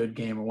 one good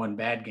game or one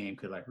bad game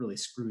could, like, really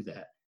screw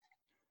that.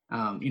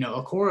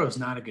 Okoro is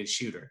not a good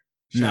shooter.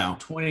 Shot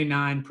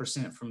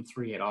 29% from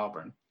three at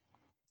Auburn.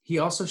 He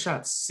also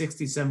shot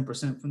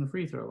 67% from the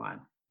free throw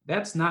line.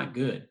 That's not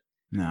good.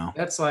 No.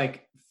 That's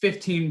like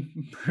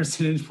 15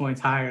 percentage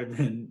points higher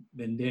than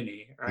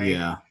Denny, right?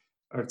 Yeah.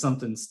 Or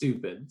something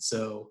stupid.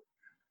 So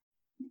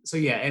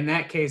yeah, in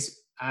that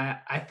case,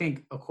 I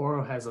think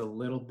Okoro has a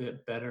little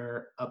bit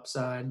better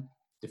upside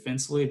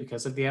defensively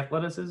because of the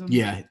athleticism.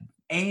 Yeah.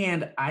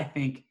 And I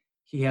think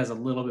he has a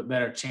little bit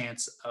better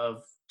chance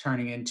of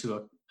turning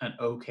into an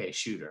okay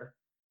shooter.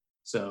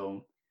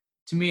 So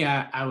to me,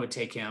 I would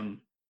take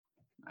him.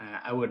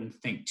 I wouldn't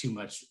think too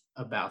much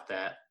about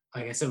that.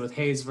 Like I said, with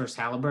Hayes versus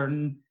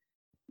Halliburton,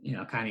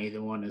 kind of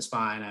either one is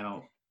fine.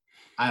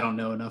 I don't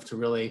know enough to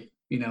really,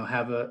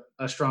 have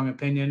a strong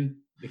opinion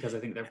because I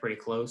think they're pretty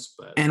close.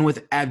 But And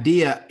with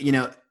Avdia,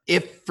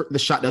 if the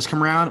shot does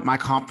come around, my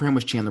comp for him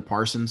was Chandler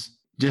Parsons.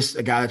 Just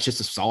a guy that's just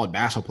a solid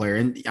basketball player.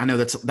 And I know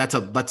that's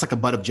like a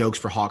butt of jokes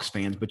for Hawks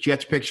fans, but you have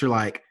to picture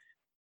like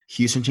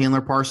Houston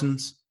Chandler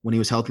Parsons when he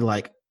was healthy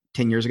like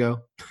 10 years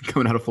ago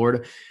coming out of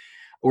Florida,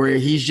 where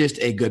he's just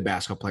a good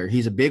basketball player.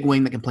 He's a big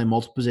wing that can play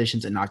multiple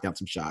positions and knock down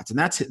some shots. And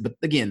that's it. But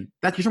again,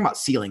 you're talking about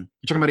ceiling.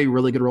 You're talking about a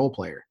really good role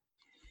player.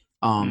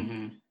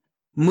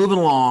 Moving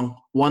along,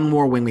 one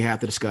more wing we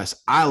have to discuss.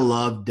 I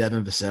love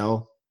Devin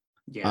Vassell.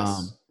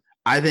 Yes.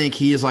 I think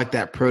he is like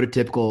that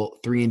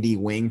prototypical 3-and-D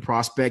wing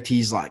prospect.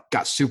 He's like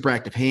got super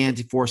active hands.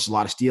 He forces a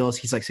lot of steals.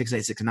 He's like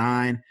 6'8",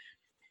 6'9".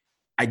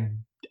 I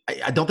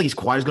don't think he's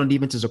quite as good on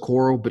defense as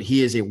Okoro, but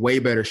he is a way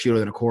better shooter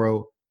than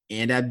Okoro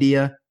and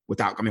Avdia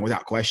without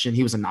question.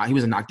 He was a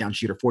knockdown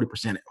shooter,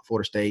 40% at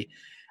Florida State.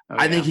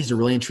 I think he's a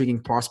really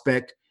intriguing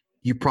prospect.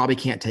 You probably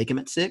can't take him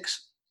at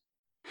 6.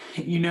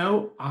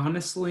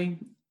 Honestly,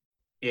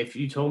 if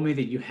you told me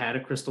that you had a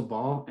crystal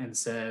ball and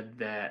said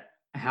that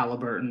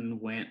Halliburton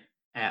went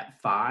at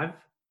 5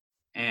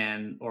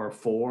 or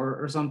 4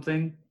 or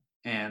something,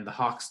 and the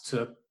Hawks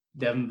took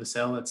Devin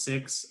Vassell at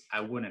 6,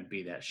 I wouldn't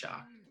be that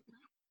shocked.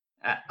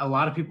 A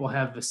lot of people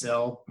have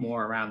Vassell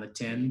more around the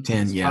 10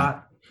 spot, yeah.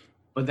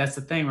 But that's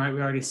the thing, right?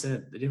 We already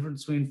said the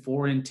difference between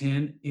 4 and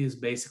 10 is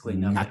basically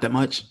nothing. Not that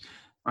much.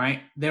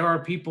 Right? There are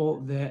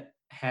people that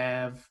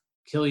have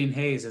Killian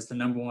Hayes as the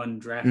number 1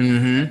 draft,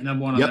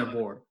 number 1 on their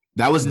board.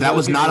 That was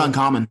not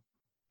uncommon.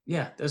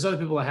 Yeah, there's other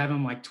people that have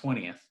him like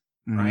 20th,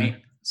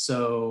 right?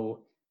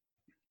 So,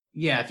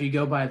 yeah, if you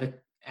go by the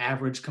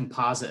average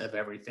composite of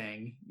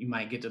everything, you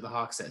might get to the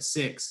Hawks at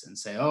 6 and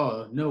say,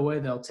 oh, no way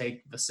they'll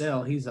take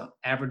Vassell. He's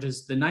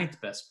averages the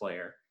 9th best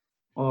player.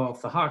 Well,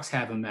 if the Hawks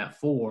have him at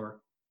 4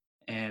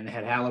 and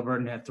had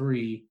Halliburton at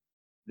 3,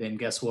 then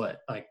guess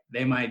what? Like,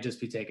 they might just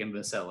be taking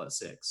Vassell at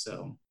 6.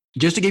 So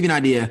just to give you an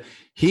idea,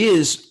 he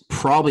is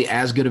probably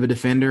as good of a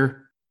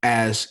defender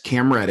as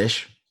Cam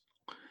Reddish.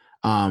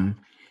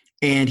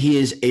 And he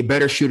is a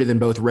better shooter than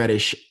both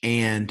Reddish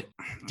and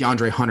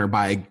DeAndre Hunter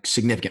by a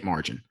significant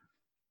margin.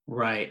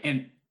 Right.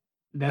 And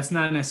that's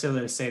not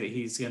necessarily to say that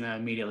he's going to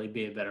immediately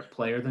be a better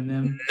player than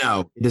them.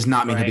 No, it does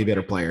not mean he'll be a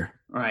better player.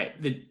 Right.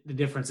 The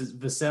difference is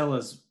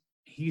Vassell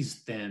he's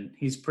thin.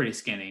 He's pretty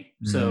skinny.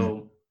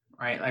 So,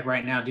 right, like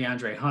right now,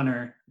 DeAndre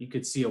Hunter, you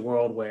could see a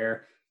world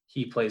where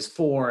he plays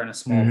 4 in a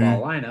small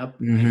ball lineup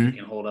and he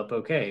can hold up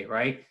okay,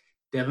 right?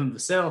 Devin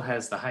Vassell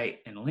has the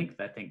height and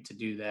length, I think, to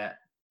do that.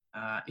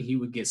 He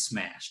would get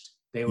smashed.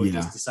 They would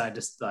just decide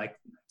to like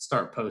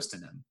start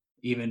posting him,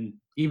 even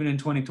in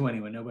 2020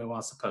 when nobody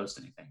wants to post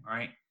anything,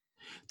 right?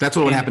 That's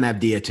what would happen to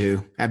Avdia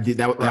too.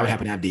 That would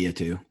happen to Avdia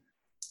too.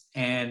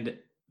 And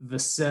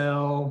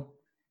Vassell,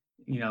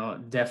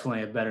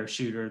 definitely a better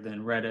shooter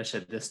than Reddish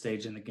at this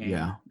stage in the game.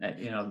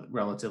 Yeah.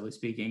 Relatively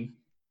speaking.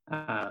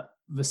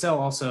 Vassell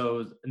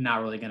also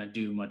not really going to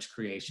do much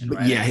creation,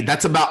 right? Yeah,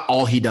 that's about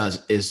all he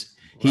does.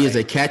 He is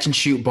a catch and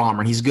shoot bomber,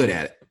 and he's good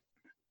at it.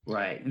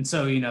 Right. And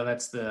so,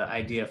 that's the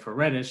idea for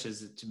Reddish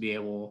is to be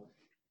able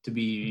to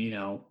be,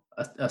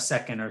 a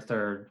second or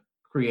third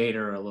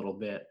creator a little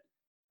bit,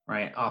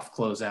 right? Off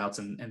closeouts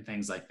and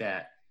things like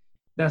that.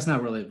 That's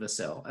not really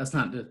Vassell. That's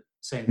not to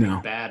say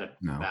anything bad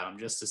about him,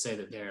 just to say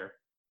that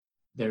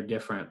they're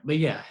different. But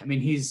yeah, I mean,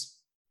 he's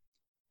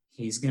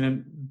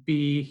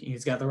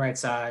got the right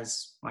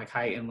size, like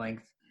height and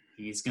length.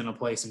 He's going to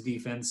play some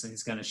defense and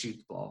he's going to shoot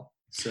the ball.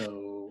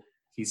 So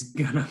he's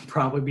going to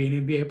probably be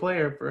an NBA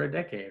player for a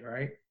decade,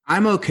 right?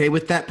 I'm okay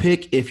with that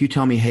pick if you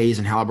tell me Hayes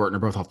and Halliburton are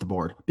both off the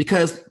board,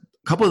 because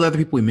a couple of the other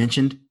people we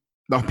mentioned,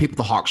 the people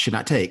the Hawks should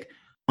not take.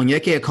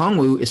 Onyeka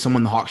Okongwu is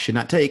someone the Hawks should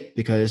not take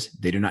because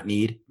they do not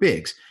need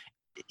bigs.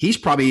 He's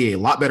probably a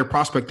lot better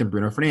prospect than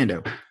Bruno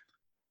Fernando,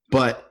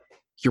 but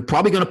you're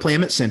probably going to play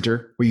him at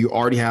center where you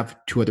already have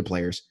 2 other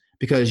players,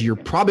 because you're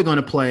probably going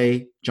to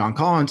play John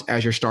Collins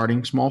as your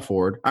starting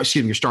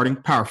your starting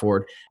power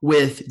forward,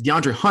 with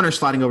DeAndre Hunter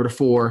sliding over to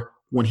 4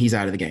 when he's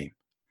out of the game.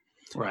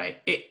 Right.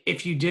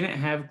 If you didn't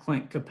have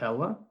Clint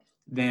Capella,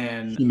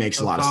 then he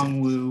makes a lot of sense.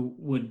 Okongwu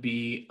would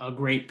be a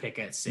great pick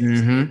at 6.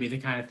 It would be the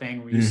kind of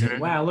thing where you say,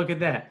 wow, look at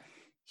that.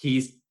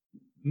 He's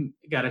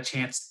got a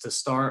chance to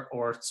start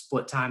or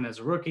split time as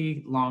a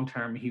rookie.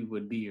 Long-term, he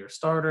would be your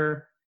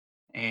starter.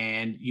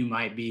 And you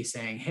might be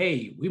saying,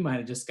 hey, we might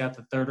have just got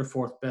the 3rd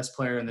or 4th best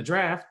player in the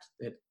draft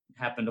that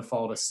happened to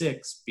fall to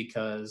 6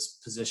 because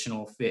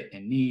positional fit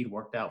and need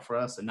worked out for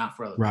us and not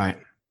for other people. Right.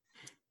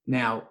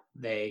 Now,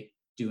 they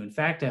do in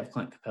fact have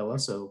Clint Capella,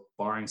 so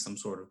barring some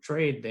sort of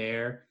trade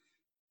there,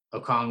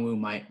 Okongwu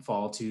might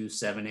fall to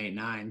 7, 8,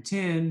 9,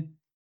 10,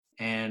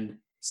 and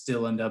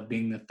still end up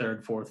being the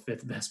third, fourth,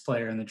 fifth best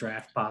player in the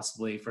draft,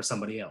 possibly for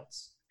somebody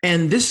else.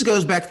 And this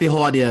goes back to the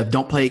whole idea of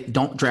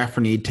don't draft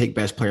for need, take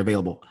best player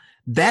available.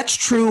 That's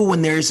true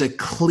when there's a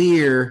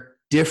clear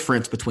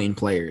difference between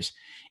players.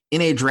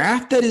 In a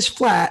draft that is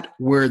flat,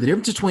 where the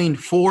difference between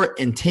 4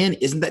 and 10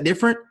 isn't that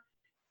different,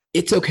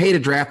 it's okay to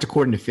draft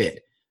according to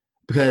fit.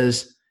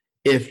 Because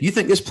if you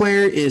think this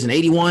player is an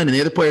 81 and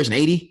the other player is an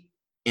 80,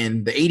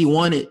 and the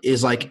 81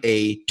 is like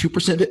a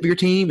 2% fit for your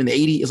team, and the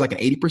 80 is like an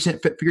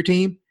 80% fit for your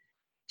team, you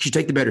should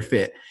take the better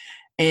fit.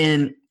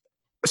 And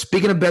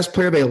speaking of best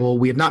player available,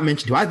 we have not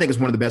mentioned who I think is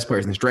one of the best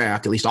players in this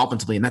draft, at least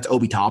offensively, and that's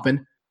Obi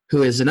Toppin,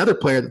 who is another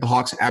player that the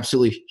Hawks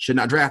absolutely should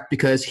not draft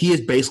because he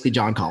is basically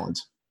John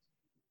Collins.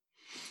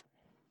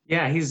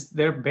 Yeah,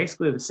 they're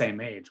basically the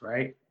same age,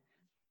 right?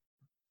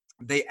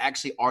 They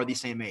actually are the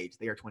same age.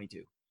 They are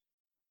 22.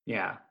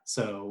 Yeah,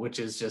 so which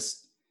is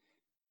just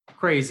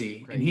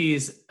crazy. And he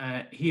is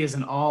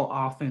an all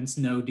offense,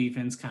 no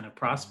defense kind of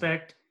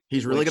prospect.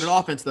 He's really good at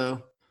offense,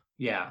 though.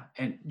 Yeah,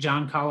 and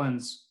John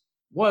Collins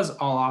was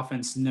all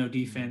offense, no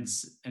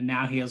defense, and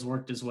now he has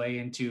worked his way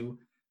into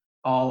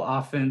all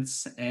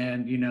offense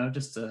and,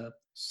 just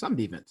some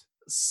defense.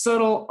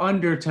 Subtle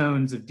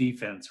undertones of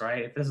defense,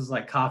 right? If this was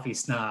like Coffee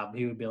Snob,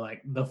 he would be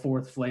like the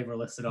fourth flavor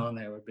listed on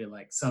there would be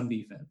like some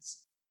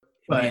defense.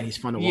 But man, he's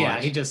fun to watch. Yeah,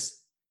 he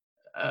just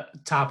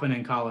Toppin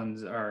and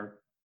Collins are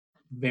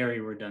very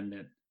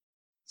redundant.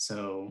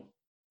 So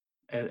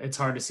it's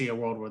hard to see a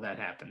world where that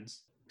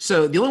happens.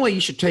 So the only way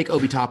you should take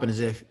Obi Toppin is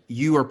if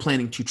you are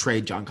planning to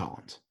trade John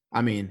Collins.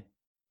 I mean,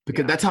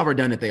 because that's how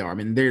redundant they are. I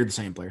mean, they're the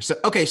same player. So,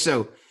 okay,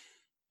 so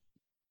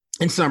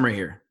in summary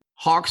here,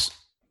 Hawks'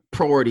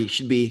 priority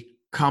should be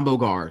combo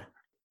guard.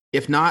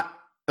 If not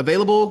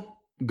available,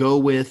 go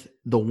with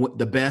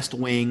the best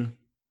wing.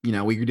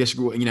 We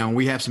disagree.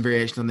 We have some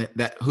variations on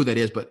that who that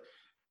is, but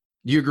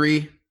do you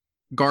agree?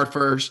 Guard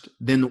first,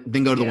 then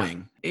go to the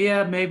wing.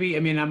 Yeah, maybe. I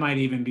mean, I might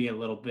even be a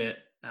little bit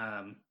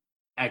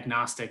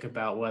agnostic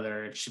about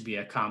whether it should be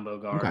a combo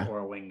guard or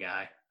a wing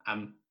guy.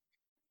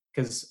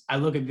 Because I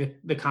look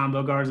at the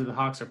combo guards that the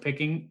Hawks are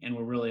picking, and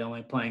we're really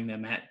only playing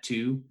them at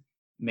 2,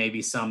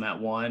 maybe some at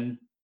 1,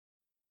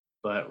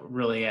 but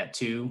really at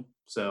 2.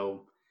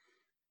 So,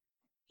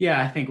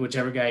 yeah, I think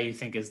whichever guy you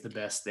think is the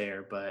best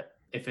there. But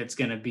if it's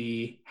going to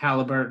be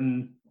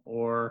Halliburton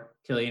or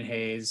Killian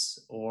Hayes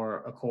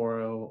or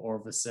Okoro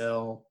or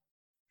Vassell,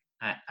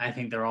 I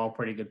think they're all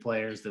pretty good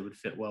players that would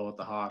fit well with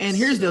the Hawks. And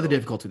here's the other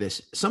difficulty with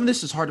this. Some of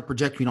this is hard to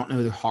project. We don't know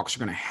who the Hawks are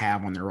going to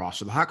have on their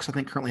roster. The Hawks, I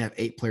think, currently have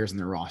 8 players in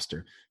their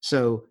roster.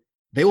 So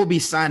they will be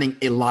signing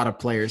a lot of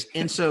players.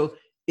 And so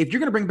if you're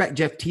going to bring back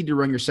Jeff Teague to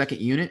run your second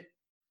unit,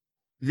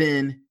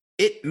 then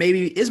it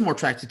maybe is more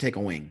attractive to take a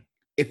wing.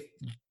 If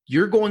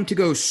you're going to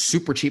go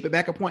super cheap at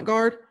backup point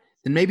guard,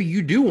 then maybe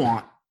you do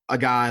want a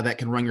guy that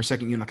can run your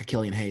second unit like a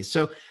Killian Hayes.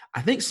 So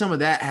I think some of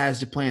that has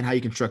to play in how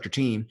you construct your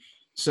team.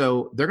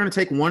 So they're going to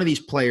take one of these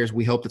players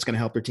we hope that's going to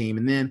help their team,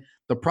 and then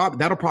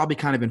that'll probably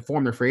kind of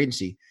inform their free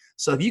agency.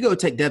 So if you go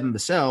take Devin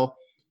Vassell,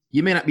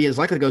 you may not be as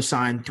likely to go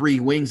sign 3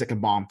 wings that can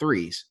bomb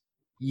threes.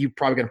 You're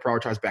probably going to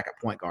prioritize backup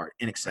point guard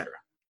and et cetera.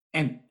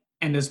 And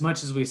as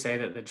much as we say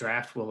that the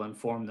draft will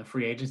inform the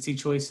free agency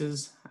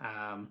choices,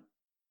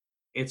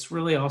 it's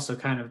really also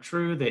kind of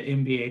true that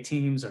NBA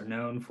teams are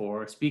known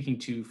for speaking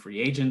to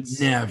free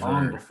agents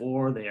long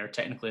before they are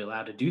technically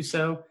allowed to do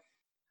so,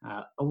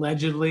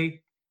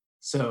 allegedly.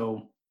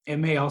 So it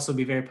may also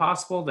be very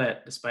possible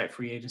that despite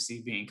free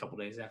agency being a couple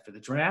days after the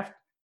draft,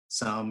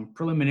 some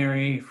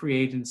preliminary free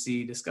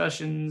agency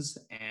discussions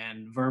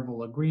and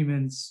verbal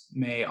agreements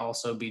may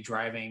also be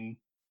driving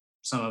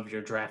some of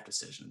your draft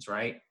decisions,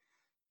 right?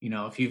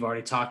 If you've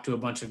already talked to a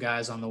bunch of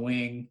guys on the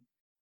wing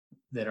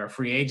that are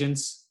free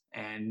agents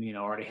and,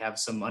 already have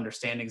some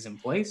understandings in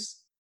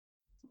place,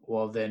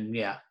 well, then,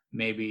 yeah,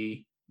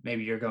 maybe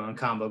you're going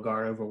combo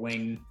guard over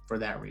wing for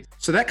that reason.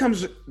 So that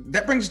brings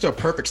us to a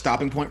perfect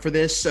stopping point for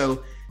this.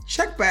 So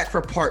check back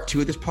for part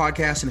 2 of this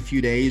podcast in a few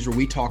days where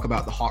we talk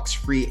about the Hawks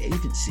free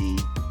agency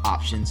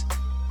options,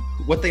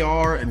 what they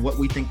are and what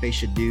we think they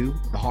should do.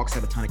 The Hawks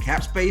have a ton of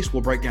cap space.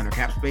 We'll break down their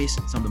cap space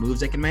and some of the moves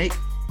they can make.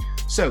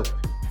 So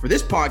for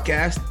this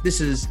podcast, this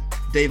is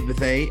David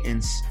Bethay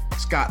and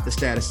Scott the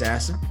Stat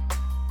Assassin.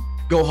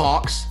 Go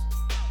Hawks.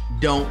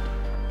 Don't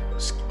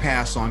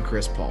pass on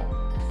Chris Paul.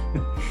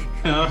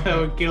 Oh, that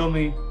would kill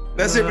me.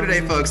 That's it for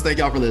today, folks. Thank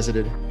y'all for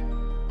listening.